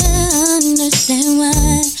try to understand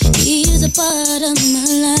why he is a part of my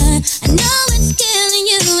life. I know it's killing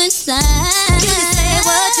you inside. You can say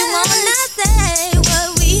what you wanna say,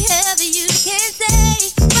 what we have you can't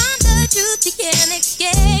say. From the truth you can't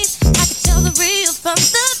escape. I can tell the real from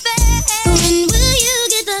the fake. When will you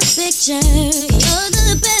get the picture? You're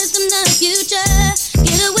the best from the future.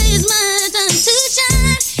 Get away is my time to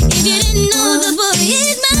shine. If you didn't know, the boy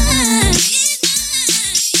is mine.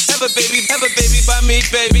 Have a baby by me,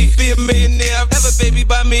 baby. Be a millionaire. Have a baby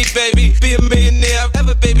by me, baby. Be a millionaire. Have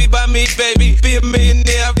a baby by me, baby. Be a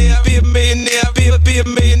millionaire. Be a millionaire. Be a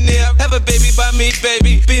millionaire. Have a baby by me,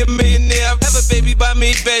 baby. Be a millionaire. Have a baby by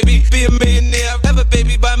me, baby. Be a millionaire. Have a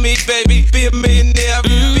baby by me, baby. Be a millionaire.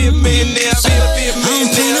 Be a millionaire. Be a millionaire. I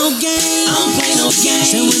don't play no games. I don't play no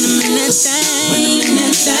games. So when I'm in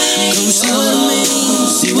that thing, come see what I mean.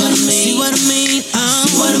 See what I mean. See what I mean.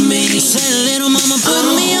 See what I mean. Say little mama put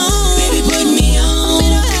me on.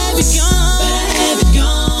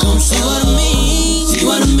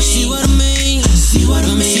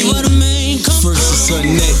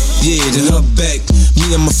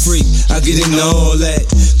 get into all that.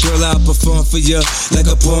 Girl, I'll perform for you like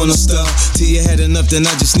a porno star. Till you had enough, then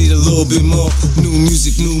I just need a little bit more. New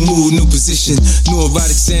music, new mood, new position, new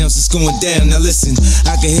erotic sounds, it's going down. Now listen,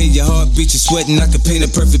 I can hear your heartbeat, you're sweating. I can paint a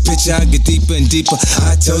perfect picture, I get deeper and deeper.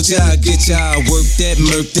 I told you I'd get you, I'll work that,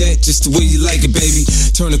 murk that, just the way you like it, baby.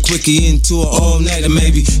 Turn a quickie into an all-nighter,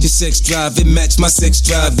 maybe. Your sex drive, it match my sex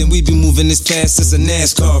drive. Then we be moving as fast as a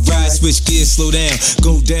NASCAR ride. Switch gears, slow down,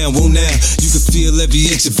 go down, whoa now. You can feel every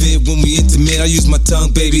inch of it when we intimate. I use my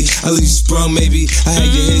tongue, baby, I leave you sprung, maybe. I had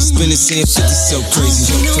your head spinning, saying 50 so crazy,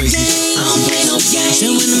 so crazy. I don't play no games. So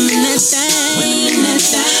when I'm in that thing,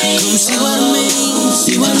 come see what I mean.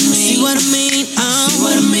 See what I mean. See what I mean. See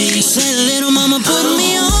what I mean. Say little mama put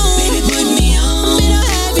me on. Baby put me on. Better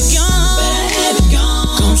have it gone. Better have it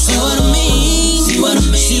gone. Come see what I mean. See what I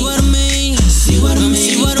mean. See what I mean. See what I mean.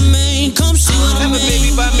 See what I mean. Come see what I mean. Have a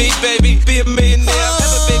baby by me, baby. Be a millionaire.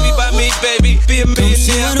 Have a baby by me, baby. Be a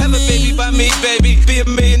millionaire. Have a baby by me, baby. Be a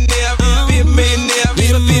millionaire. Be a millionaire.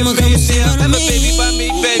 Be a millionaire. Have a baby by me,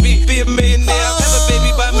 baby. Be a millionaire. Have a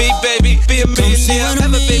baby by me, baby. Be a millionaire.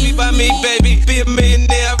 Have a baby by me, baby. Be a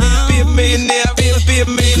millionaire. Be a millionaire. Be a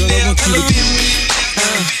millionaire.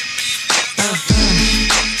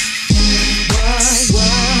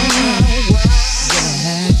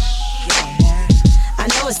 I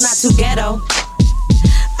know it's not too ghetto.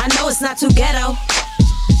 I know it's not too ghetto.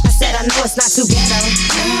 I said I know it's not too ghetto.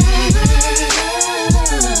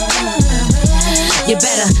 You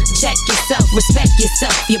better check yourself, respect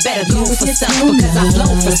yourself. You better go for self because I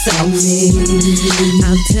flow for self.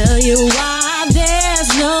 I'll tell you why there's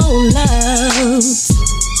no love.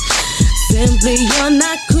 Simply you're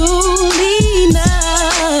not cool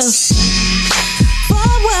enough for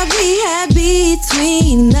what we had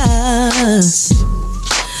between us.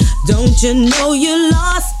 Don't you know you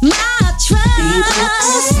lost my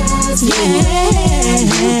trust? Yeah,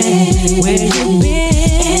 where you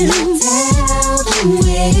been? Tell them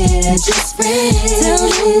we're just friends. Tell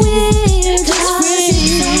them we're just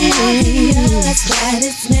friends. That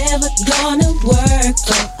it's never gonna work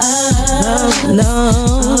for us. No,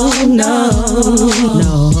 no,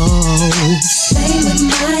 no. Play with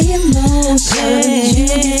my emotions. You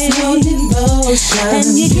get no devotion. And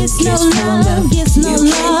you get no love, get no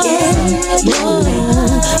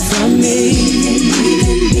love from me. You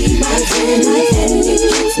can be my friend and you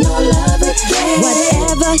get no love again.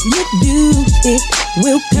 Whatever you do, it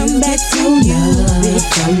will come back to you.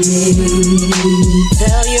 From me.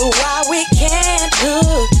 Tell you why we can't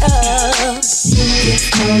hook up. You get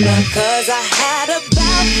no love. Cause I had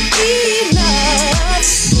about enough.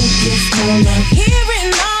 You get no love.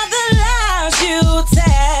 Hearing all the lies you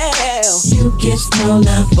tell. You get no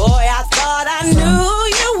love. Boy, I thought I knew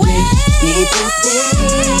you well. People say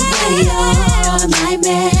that you're my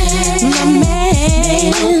man. My man.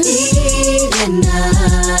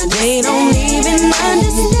 They don't even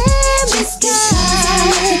understand. Just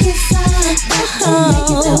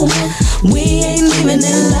we ain't living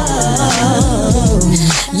in love.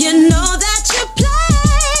 You know that you play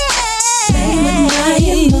with my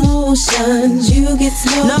emotions. You get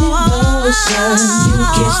no devotion. You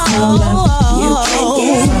get no love. You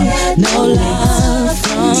can't get no love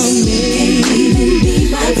from me. Be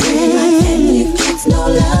my friend and you get no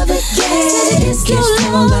love again. Gets no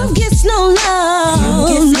love. Gets no love.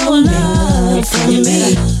 You get no love from me.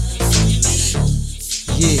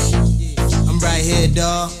 Yeah, I'm right here,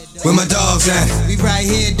 dawg. Where my dogs at? We right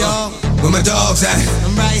here, dawg. Where my dogs at?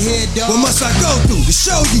 I'm right here, dawg. What must I go through to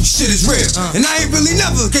show you shit is real? And I ain't really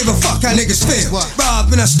never gave a fuck how niggas feel.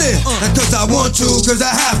 Rob and I steal, not cause I want to, cause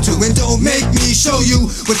I have to. And don't make me show you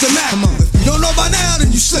what the map. If you don't know by now,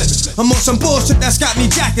 then you slippin'. I'm on some bullshit that's got me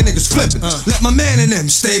jacking niggas flippin'. Let my man in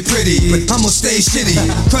them stay pretty, but I'ma stay shitty.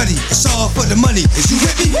 Cruddy, it's all for the money. Is you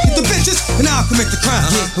with me? Get the bitches, and I'll commit the crime.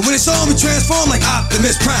 And when it's all, we transform like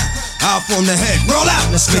Optimus Prime. Out from the head, roll out,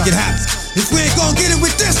 let's make it happen. If we ain't gon' get it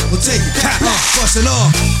with this, we'll take it cap off. Bustin' off,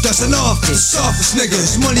 dustin' off, the softest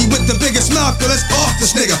niggas. Money with the biggest mouth, yo, let's off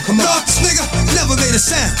this nigga. Come on, off this nigga, never made a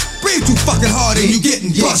sound. Breathe too fucking hard and you getting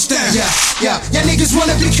bust down. Yeah, y'all niggas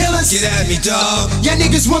wanna be killers. Get at me, dog. Y'all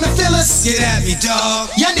niggas wanna fill us. Get at me, dog.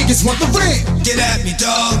 Y'all niggas want the ring. Get at me,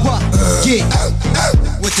 dog. What? Yeah.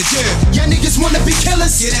 What the deal? Y'all niggas wanna be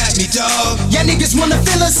killers. Get at me, dog. Y'all niggas wanna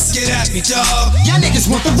fill us. Get at me, dog. Y'all niggas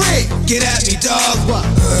want the ring. Get at me, dog. What?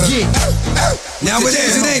 Yeah.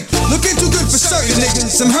 Nowadays it ain't looking too good for certain niggas.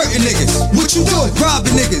 Some hurting niggas. What you doing?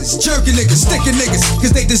 Robbing niggas, jerking niggas, sticking niggas, cause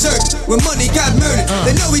they deserve it. When money got murdered,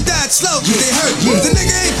 they know he died slow, cause they hurt. The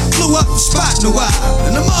nigga ain't flew up the spot in a while,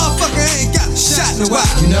 and the motherfucker ain't got shot in a while.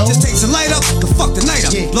 Just takes a light up to fuck the night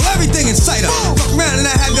up. Blow everything in sight up. Fuck around and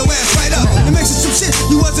I have your ass right up. It makes it some shit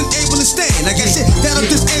you wasn't able to stand. I got shit that'll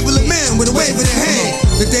disable a man with a wave of their hand.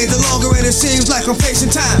 The days are longer and it seems like I'm facing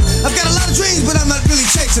time. I've got a lot of dreams, but I'm not really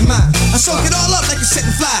chasing mine. I soak it all up like a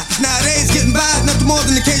sitting fly. Nowadays getting by is nothing more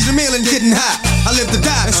than the occasional meal and getting high. I live to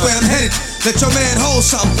die, that's where I'm headed. Let your man hold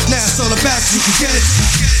something. Now it's all about you can get it.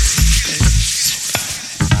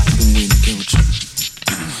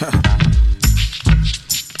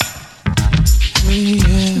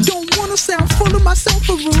 Don't wanna sound full of myself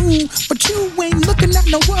or rude, but you ain't looking at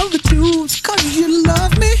no other dudes, cause you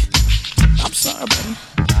love me. I'm sorry, baby.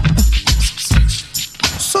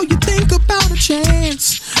 So you think about a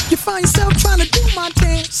chance. You find yourself trying to do my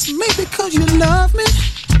dance. Maybe cause you love me.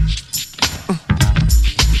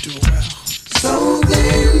 You do well. So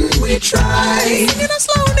then we tried. Singing it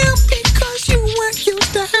slow down because you weren't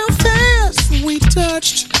used to how fast we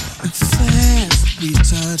touched. Fast we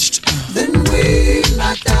touched. Then we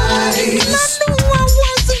locked eyes. And I knew I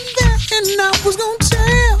wasn't there and I was gonna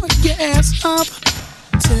tear your ass up.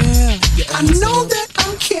 I know that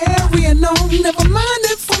I'm carrying on. Never mind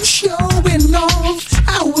if I'm showing off.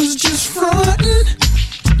 I was just frontin'.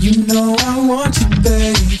 You know I want you,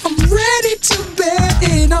 babe. I'm ready to bear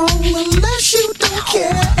it on, unless you don't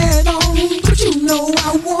care at all. But you know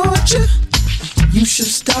I want you. You should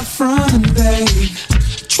stop frontin', babe.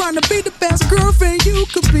 Trying to be the best girlfriend you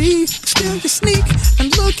could be. Still you sneak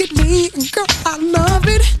and look at me, and girl, I love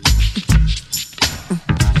it.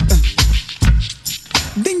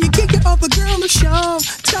 Then you give your other girl a shove.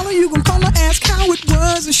 Tell her you gon' call her, ask how it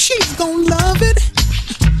was, and she's gon' love it.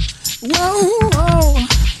 Whoa, whoa,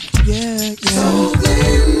 yeah, yeah. So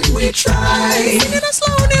then we tried. Singing it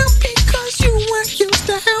slow down because you weren't used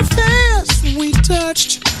to how fast we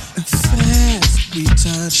touched. Fast we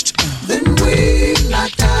touched. Then we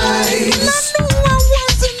locked eyes. And I knew I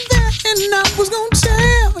wasn't there and I was gon'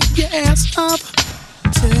 tear your ass up.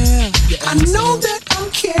 I know that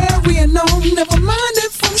I'm carrying on. Never mind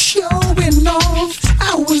if I'm showing off.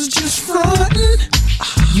 I was just frontin'.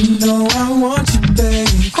 You know I want you, babe.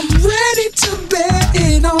 I'm ready to bear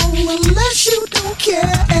it on, unless you don't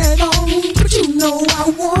care at all. But you know I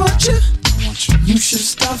want you. You should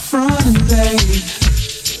stop frontin', babe.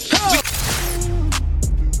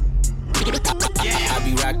 I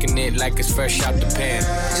be rocking it like it's fresh out the pan.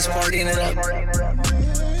 Just partying it up.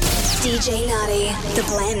 DJ Naughty, the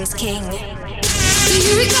Blends King.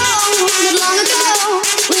 Here we go, not long ago,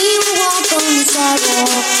 we would walk on the sidewalk.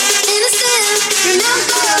 Innocent,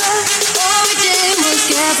 remember, all we did was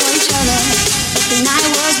care for each other. But the night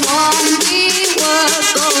was warm, we were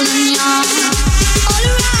golden young. All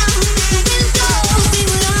around the windows, we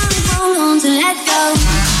would only hold on to let go.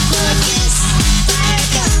 Focus, fire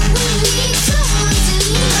gun, we need someone to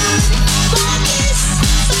love. Focus,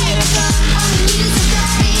 fire gun, on the music that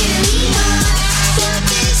we love.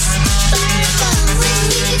 Focus, fire gun, we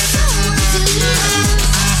need someone to love.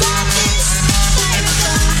 Focus, fire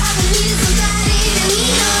gun.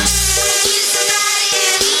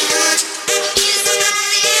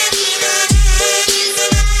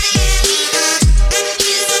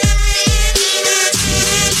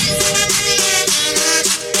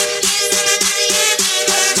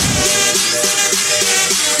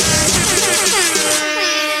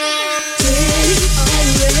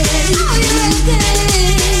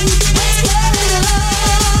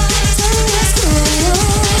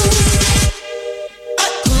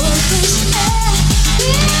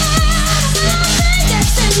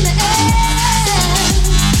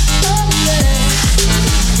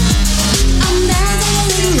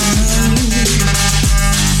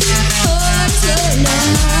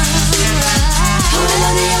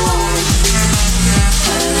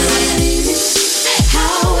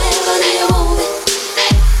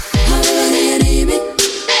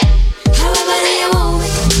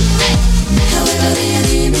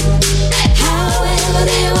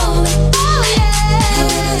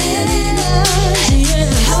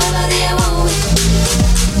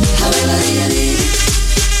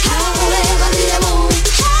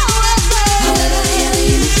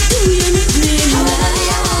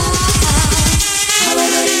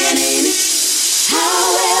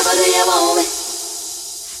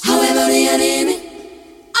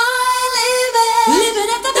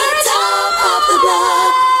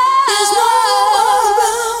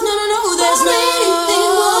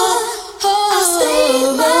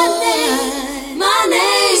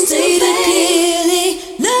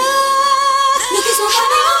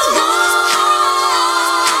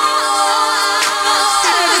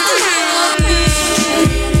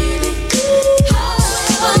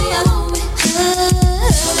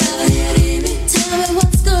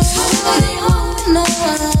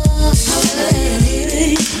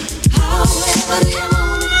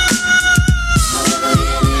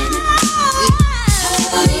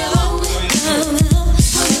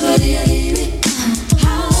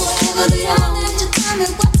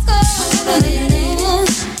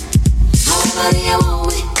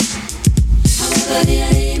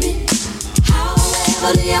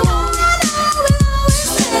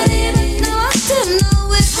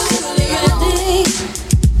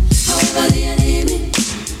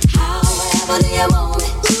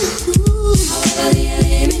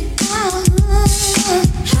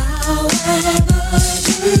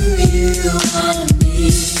 you wanted me,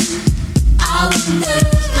 I would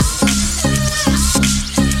never.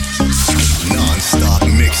 Non-stop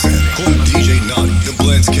mixing. Con DJ Naughty, the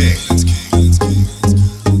Blends King.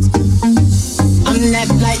 I'm that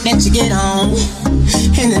flight that you get on,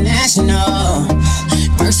 international.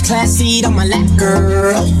 First class seat on my lap,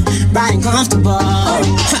 girl, riding comfortable.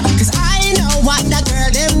 Cause I know what that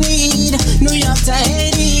girl them need. New York to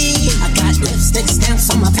Haiti, I got lipstick stamps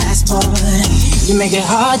on my passport. You make it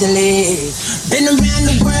hard to live. Been around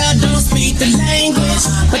the world, don't speak the language,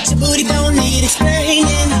 but your booty don't need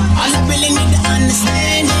explaining. All I really need to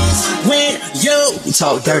understand is when you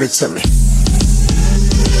talk dirty to me.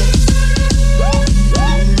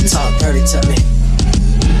 Talk dirty to me.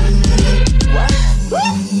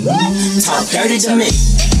 Talk dirty to me.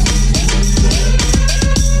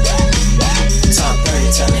 Talk dirty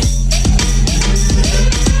to me.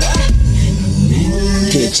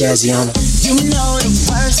 Get jazzy on it. You know the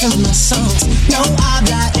words of my songs. No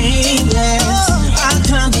habla English. Our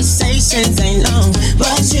conversations ain't long,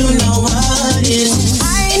 but you know what it is.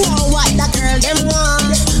 I know what that girl them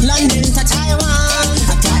want. London to Taiwan.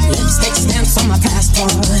 I got lipstick stamps on my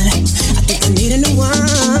passport. I think I need a new one.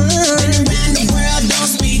 Been around the world,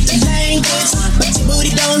 don't speak the language, but your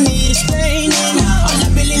booty don't need explaining. All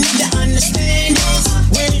I really need to understand is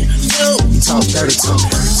when you talk dirty to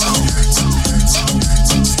me.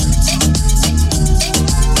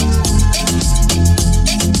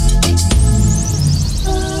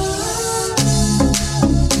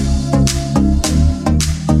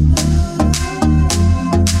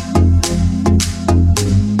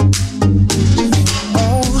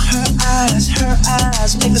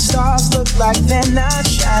 Make the stars look like they're not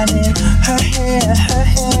shining. Her hair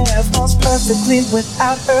falls perfectly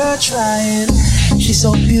without her trying. She's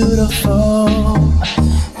so beautiful,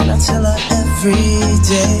 and I tell her every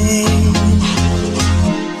day.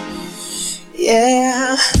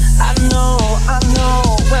 Yeah, I know,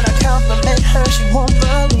 when I compliment her, she won't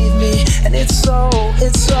believe me. And it's so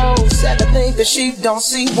sad to think that she don't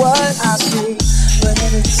see what I see. But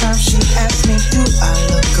every time she asks me, do I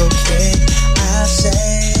look okay? I say,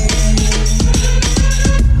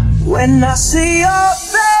 when I see your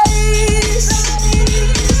face,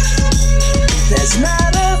 there's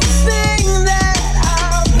not a thing that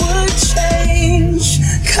I would change.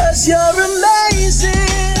 'Cause you're amazing,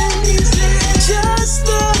 just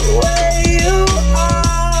the way you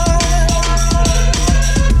are.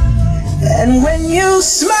 And when you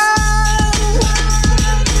smile,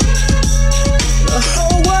 the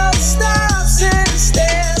whole world stops and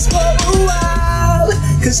stares for a while.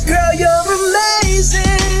 'Cause girl, you're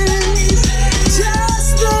amazing,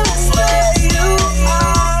 just the way you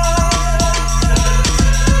are.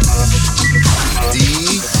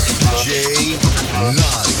 DJ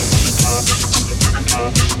Naughty.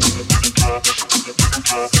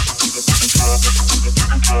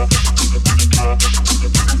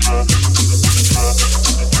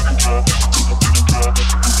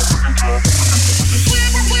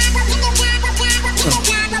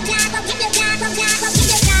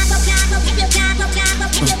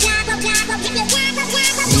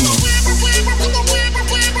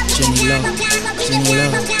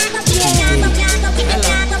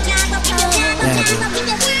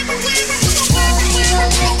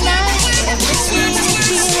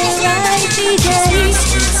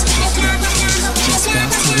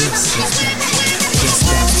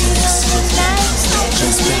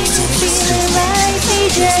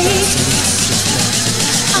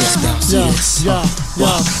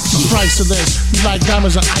 Yeah, the price of this. You like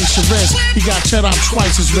diamonds and ice your wrist. You got cheddar, I'm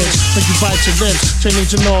twice as rich. Make you bite your lips. They need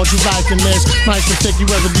to know you liking this. Nice and thick, you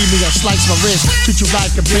ever leave me, I slice my wrist. Treat you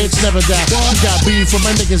like a bitch, never that. You got beef for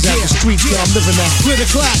my niggas at the streets where I'm living at. Clear the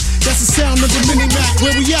clock, that's the sound of the mini Mac.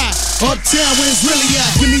 Where we at? Uptown, where it's really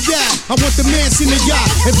at. Give me that. I want the man's in the yacht.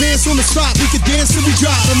 Advance on the spot, we can dance till we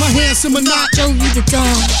drop. And my hands in my knot. Show you the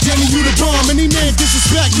dawn. Jenny, you the bomb. Any man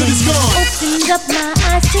disrespect, good is gone. Opened up my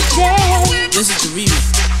eyes today. This is the remix.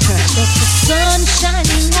 But the sun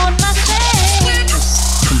shining on my face.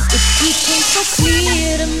 It became so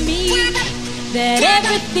clear to me that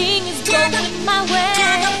everything is going my way.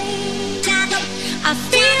 I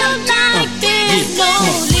feel like there's no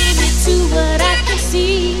limit to what I can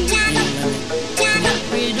see. Got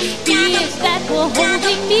rid of fears that were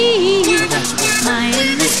holding me. My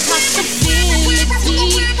endless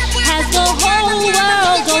possibility has the whole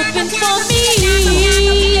world open for me.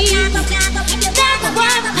 That's why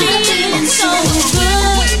I'm feeling so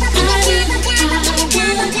good. I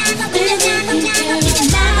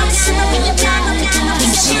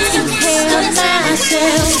would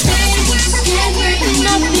myself.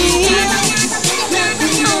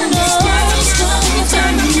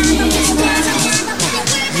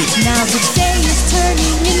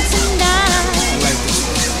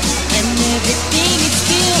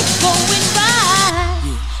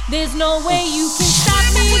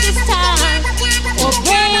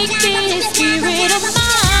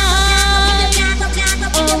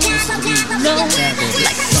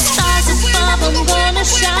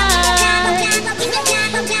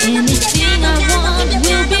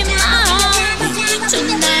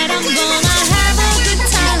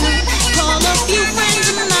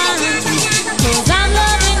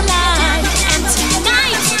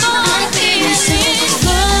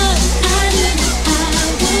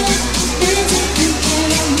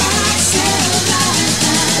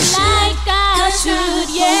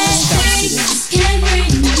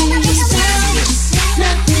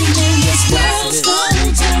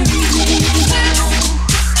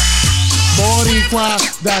 Pasqua,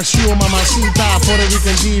 that's you, mamacita, Puerto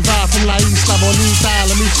Rican diva from La Isla Bonita.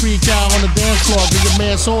 Let me freak out on the dance floor, get your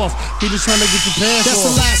mask off. He just trying to get your pants That's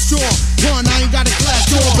off. the last straw. One, I ain't got a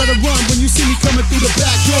glass door. Better run when you see me coming through the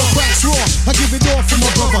back door. Cracks raw, I give it all for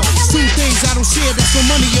my brother. It's two things I don't share, that's no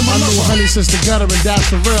money in my I knew lover. honey since the gutter and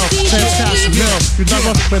that's for real. Chance cash and mill. You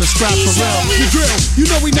never better scrap for real. You drill, you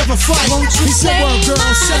know we never fight. He said, well, girl,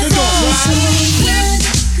 shut it off.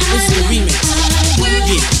 This is the remix.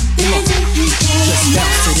 Yeah, come on. Just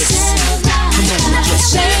bounce to this. Come on,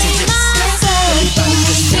 just bounce to this. Everybody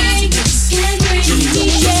just bounce to this. Here we go, just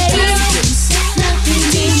bounce to this.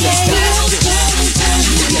 Yeah, just bounce to this. Yeah, just bounce to this.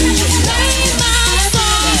 That's it, just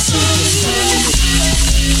bounce to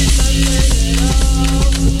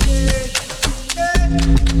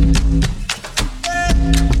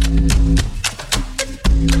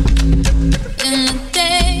In the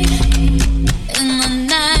day, in the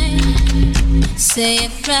night, say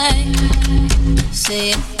it right,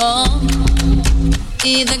 say it all.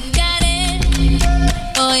 Either got it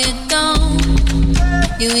or you don't.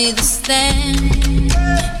 You either stand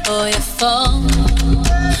or you fall.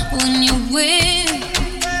 When your will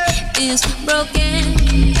is broken,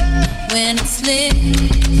 when it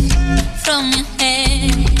slips from your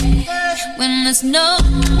hand, when there's no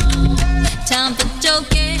time for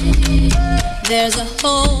joking, there's a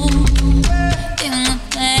hole in the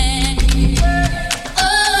plan.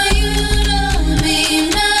 Oh, you don't mean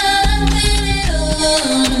nothing at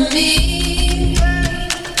all to me.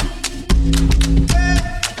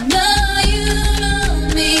 No, you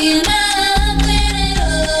don't mean nothing at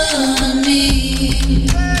all to me.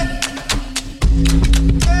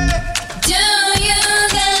 Do you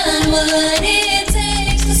got what it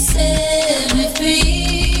takes to set me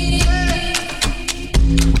free?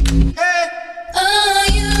 Oh,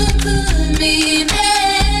 you could mean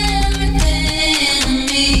everything to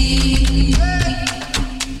me.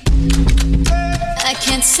 I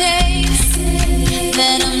can't say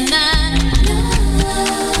that I'm not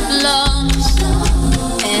lost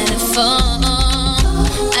and fall.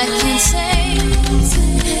 I can't say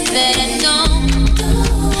that I don't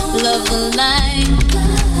love the light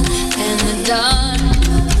and the dark.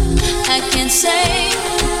 I can't say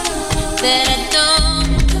that I don't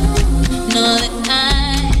know that I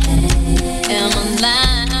am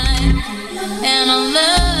alive and I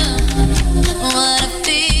love what I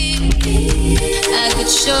feel. I could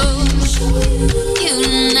show you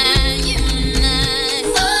tonight, you tonight.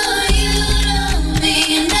 Oh, you don't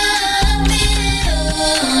mean nothing at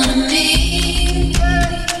all to me.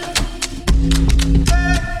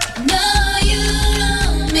 No, you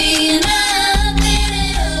don't mean nothing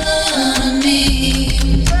at all to me.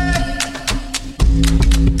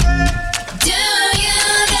 Do you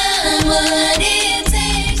got what it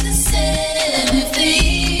takes to set me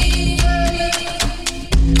free?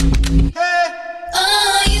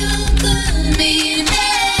 Oh, you could mean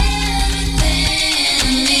everything to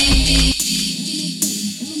me.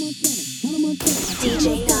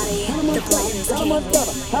 DJ Naughty, the Blends King.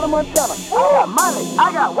 I got Molly,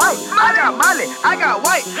 I got white. I got Molly, I got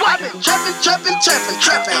white. I've been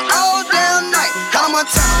trapping all damn night. Hannah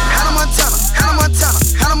Montana, Hannah Montana, Hannah Montana,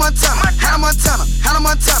 Hannah Montana, Hannah Montana, Hannah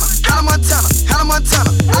Montana, Hannah Montana, Hannah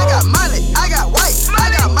Montana. I got Molly, I got white. I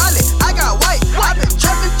got Molly, I got white. I've been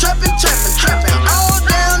trapping all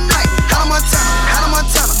damn night. Hannah Montana, Hannah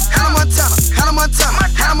Montana, Hannah Montana, Hannah Montana,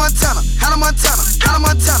 Hannah Montana, Hannah Montana, Hannah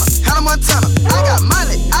Montana, Hannah Montana. I got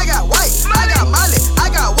Molly, I got white. I got Molly, I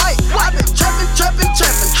got white. I've been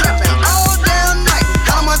trapping all damn night.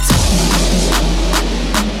 Hannah Montana.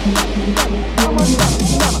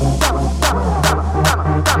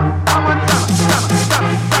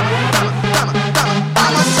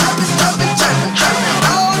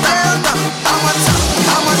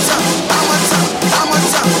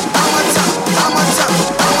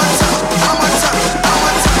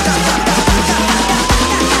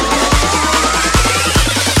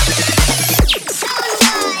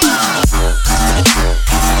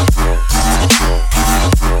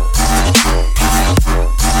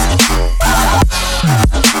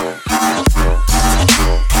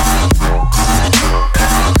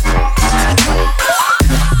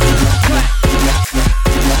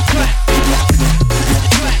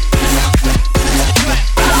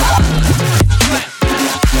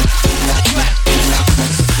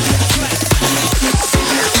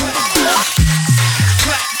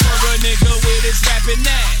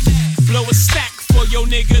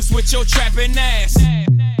 with your trapping ass.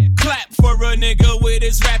 Clap for a nigga with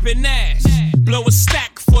his rapping ass. Blow a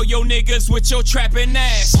stack for your niggas with your trapping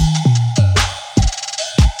ass.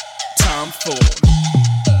 Tom Ford.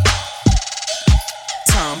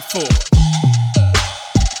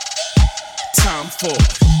 time for?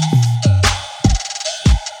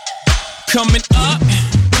 Coming up,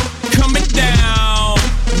 coming down.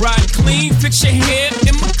 Ride clean, fix your hair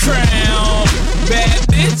in my crown. Bad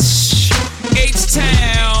bitch,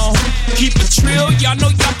 H-Town. Keep it trill, y'all know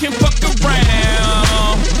y'all can fuck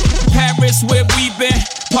around. Paris where we been,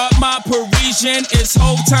 pop my Parisian. It's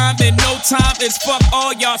whole time and no time, it's fuck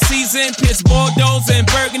all y'all season. Piss Bordeaux and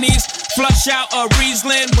Burgundies, flush out a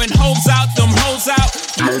Riesling. When hoes out, them hoes out.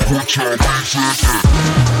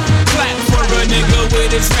 Clap for a nigga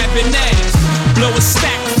with his rapping ass. Blow a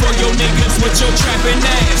stack for your niggas with your trapping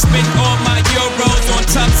ass. Spend all my euros on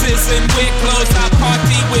tuxes and weird clothes. I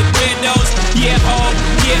party with weirdos. Yeah, ho,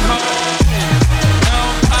 yeah, ho. No,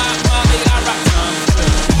 pop Molly, I rock gun.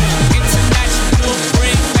 International,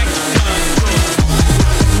 bring back the gun.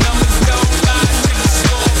 Numbers don't lie, niggas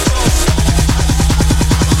score.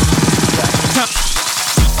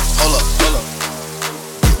 Hold up.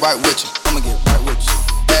 Get right with you. I'ma get right with you.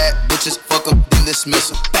 Bad bitches, fuck them, then dismiss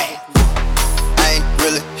them. I ain't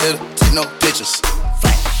really here to take no pictures.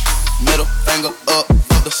 Middle finger up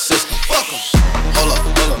for the system. Fuck 'em. Hold up.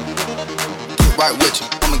 Get right with you.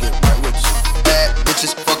 I'ma get right with you. Bad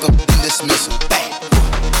bitches, fuck 'em, then dismiss 'em.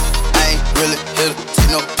 I ain't really here to take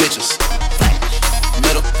no pictures.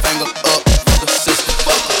 Middle finger up for the system.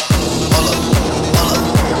 Fuck 'em. Hold up.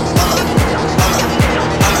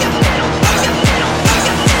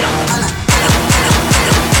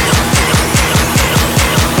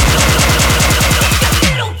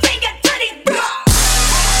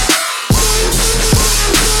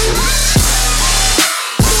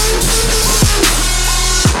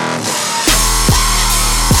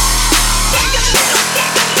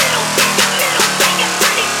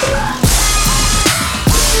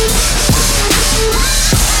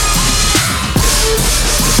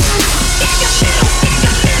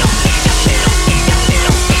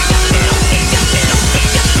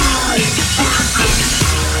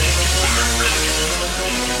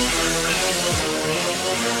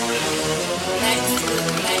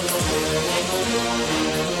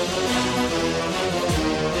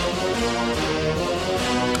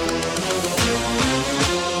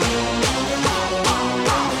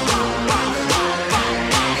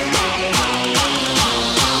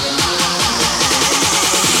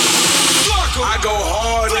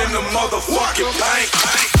 Motherfucking bank.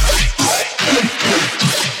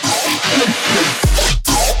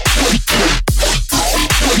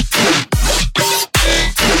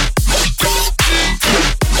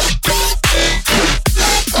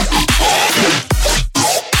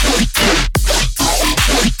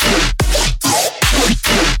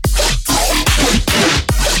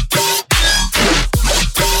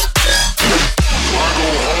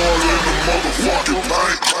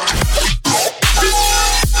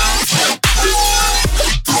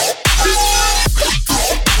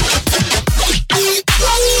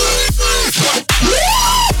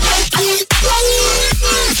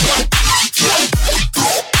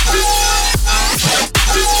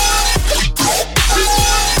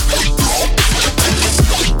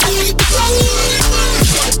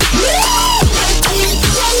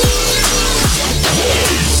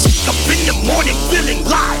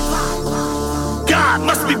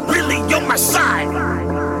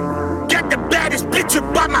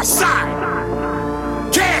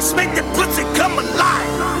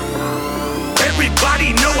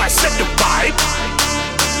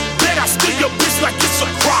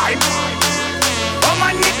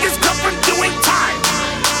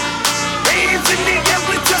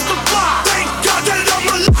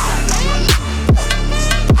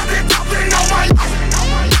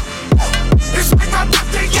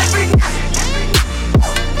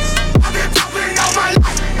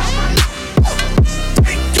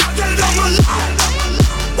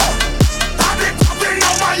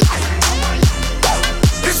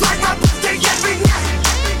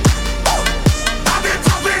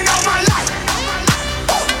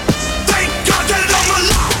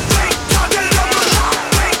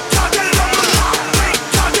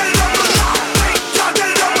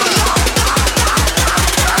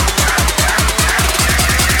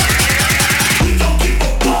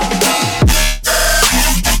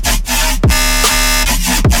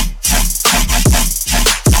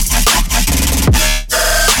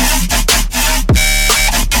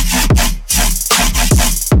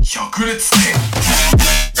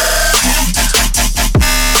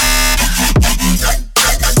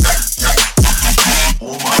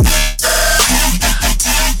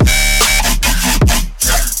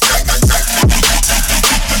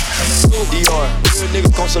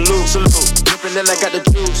 and then I got the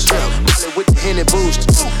juice. Molly with the Henny boost.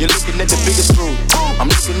 You're looking at the biggest fruit. I'm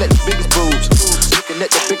looking at the biggest boobs. Looking at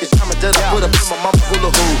the biggest diamond that I put up in my mama full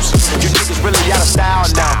of hoops. You niggas really out of style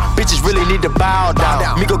now. Bitches really need to bow down.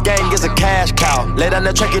 Migo gang is a cash cow. Lay down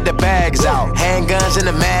the track, get the bags out. Handguns and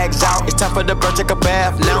the mags out. It's time for the bird, take a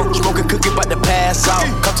bath now. Smoking cookie, about to pass out.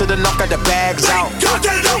 Come to the knock, got the bags out. I've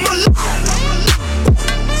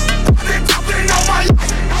been talking all my life.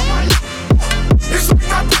 It's like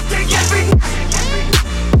my birthday every night.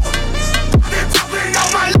 I've been talking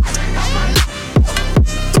all my life.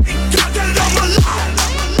 Thank God that I'm alive.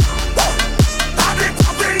 I've been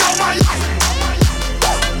talking all my life.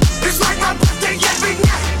 It's like my birthday every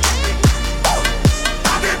night.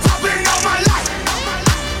 I've been talking all my life.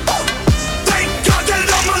 Thank God that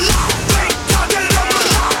I'm alive. Thank God that I'm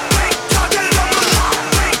alive. Thank God that I'm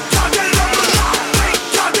alive. Thank God that I'm alive. Thank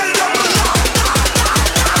God that I'm alive.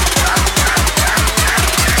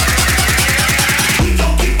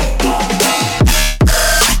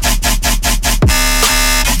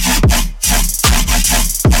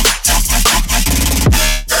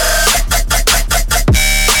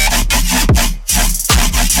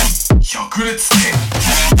 You're good at stick.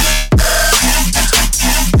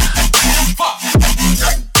 Fuck.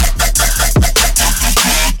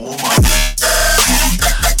 Oh my.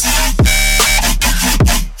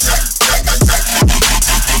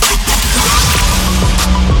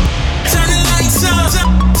 Turn the lights up.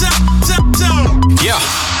 Yeah.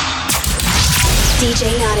 DJ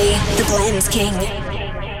Naughty, the Blends King.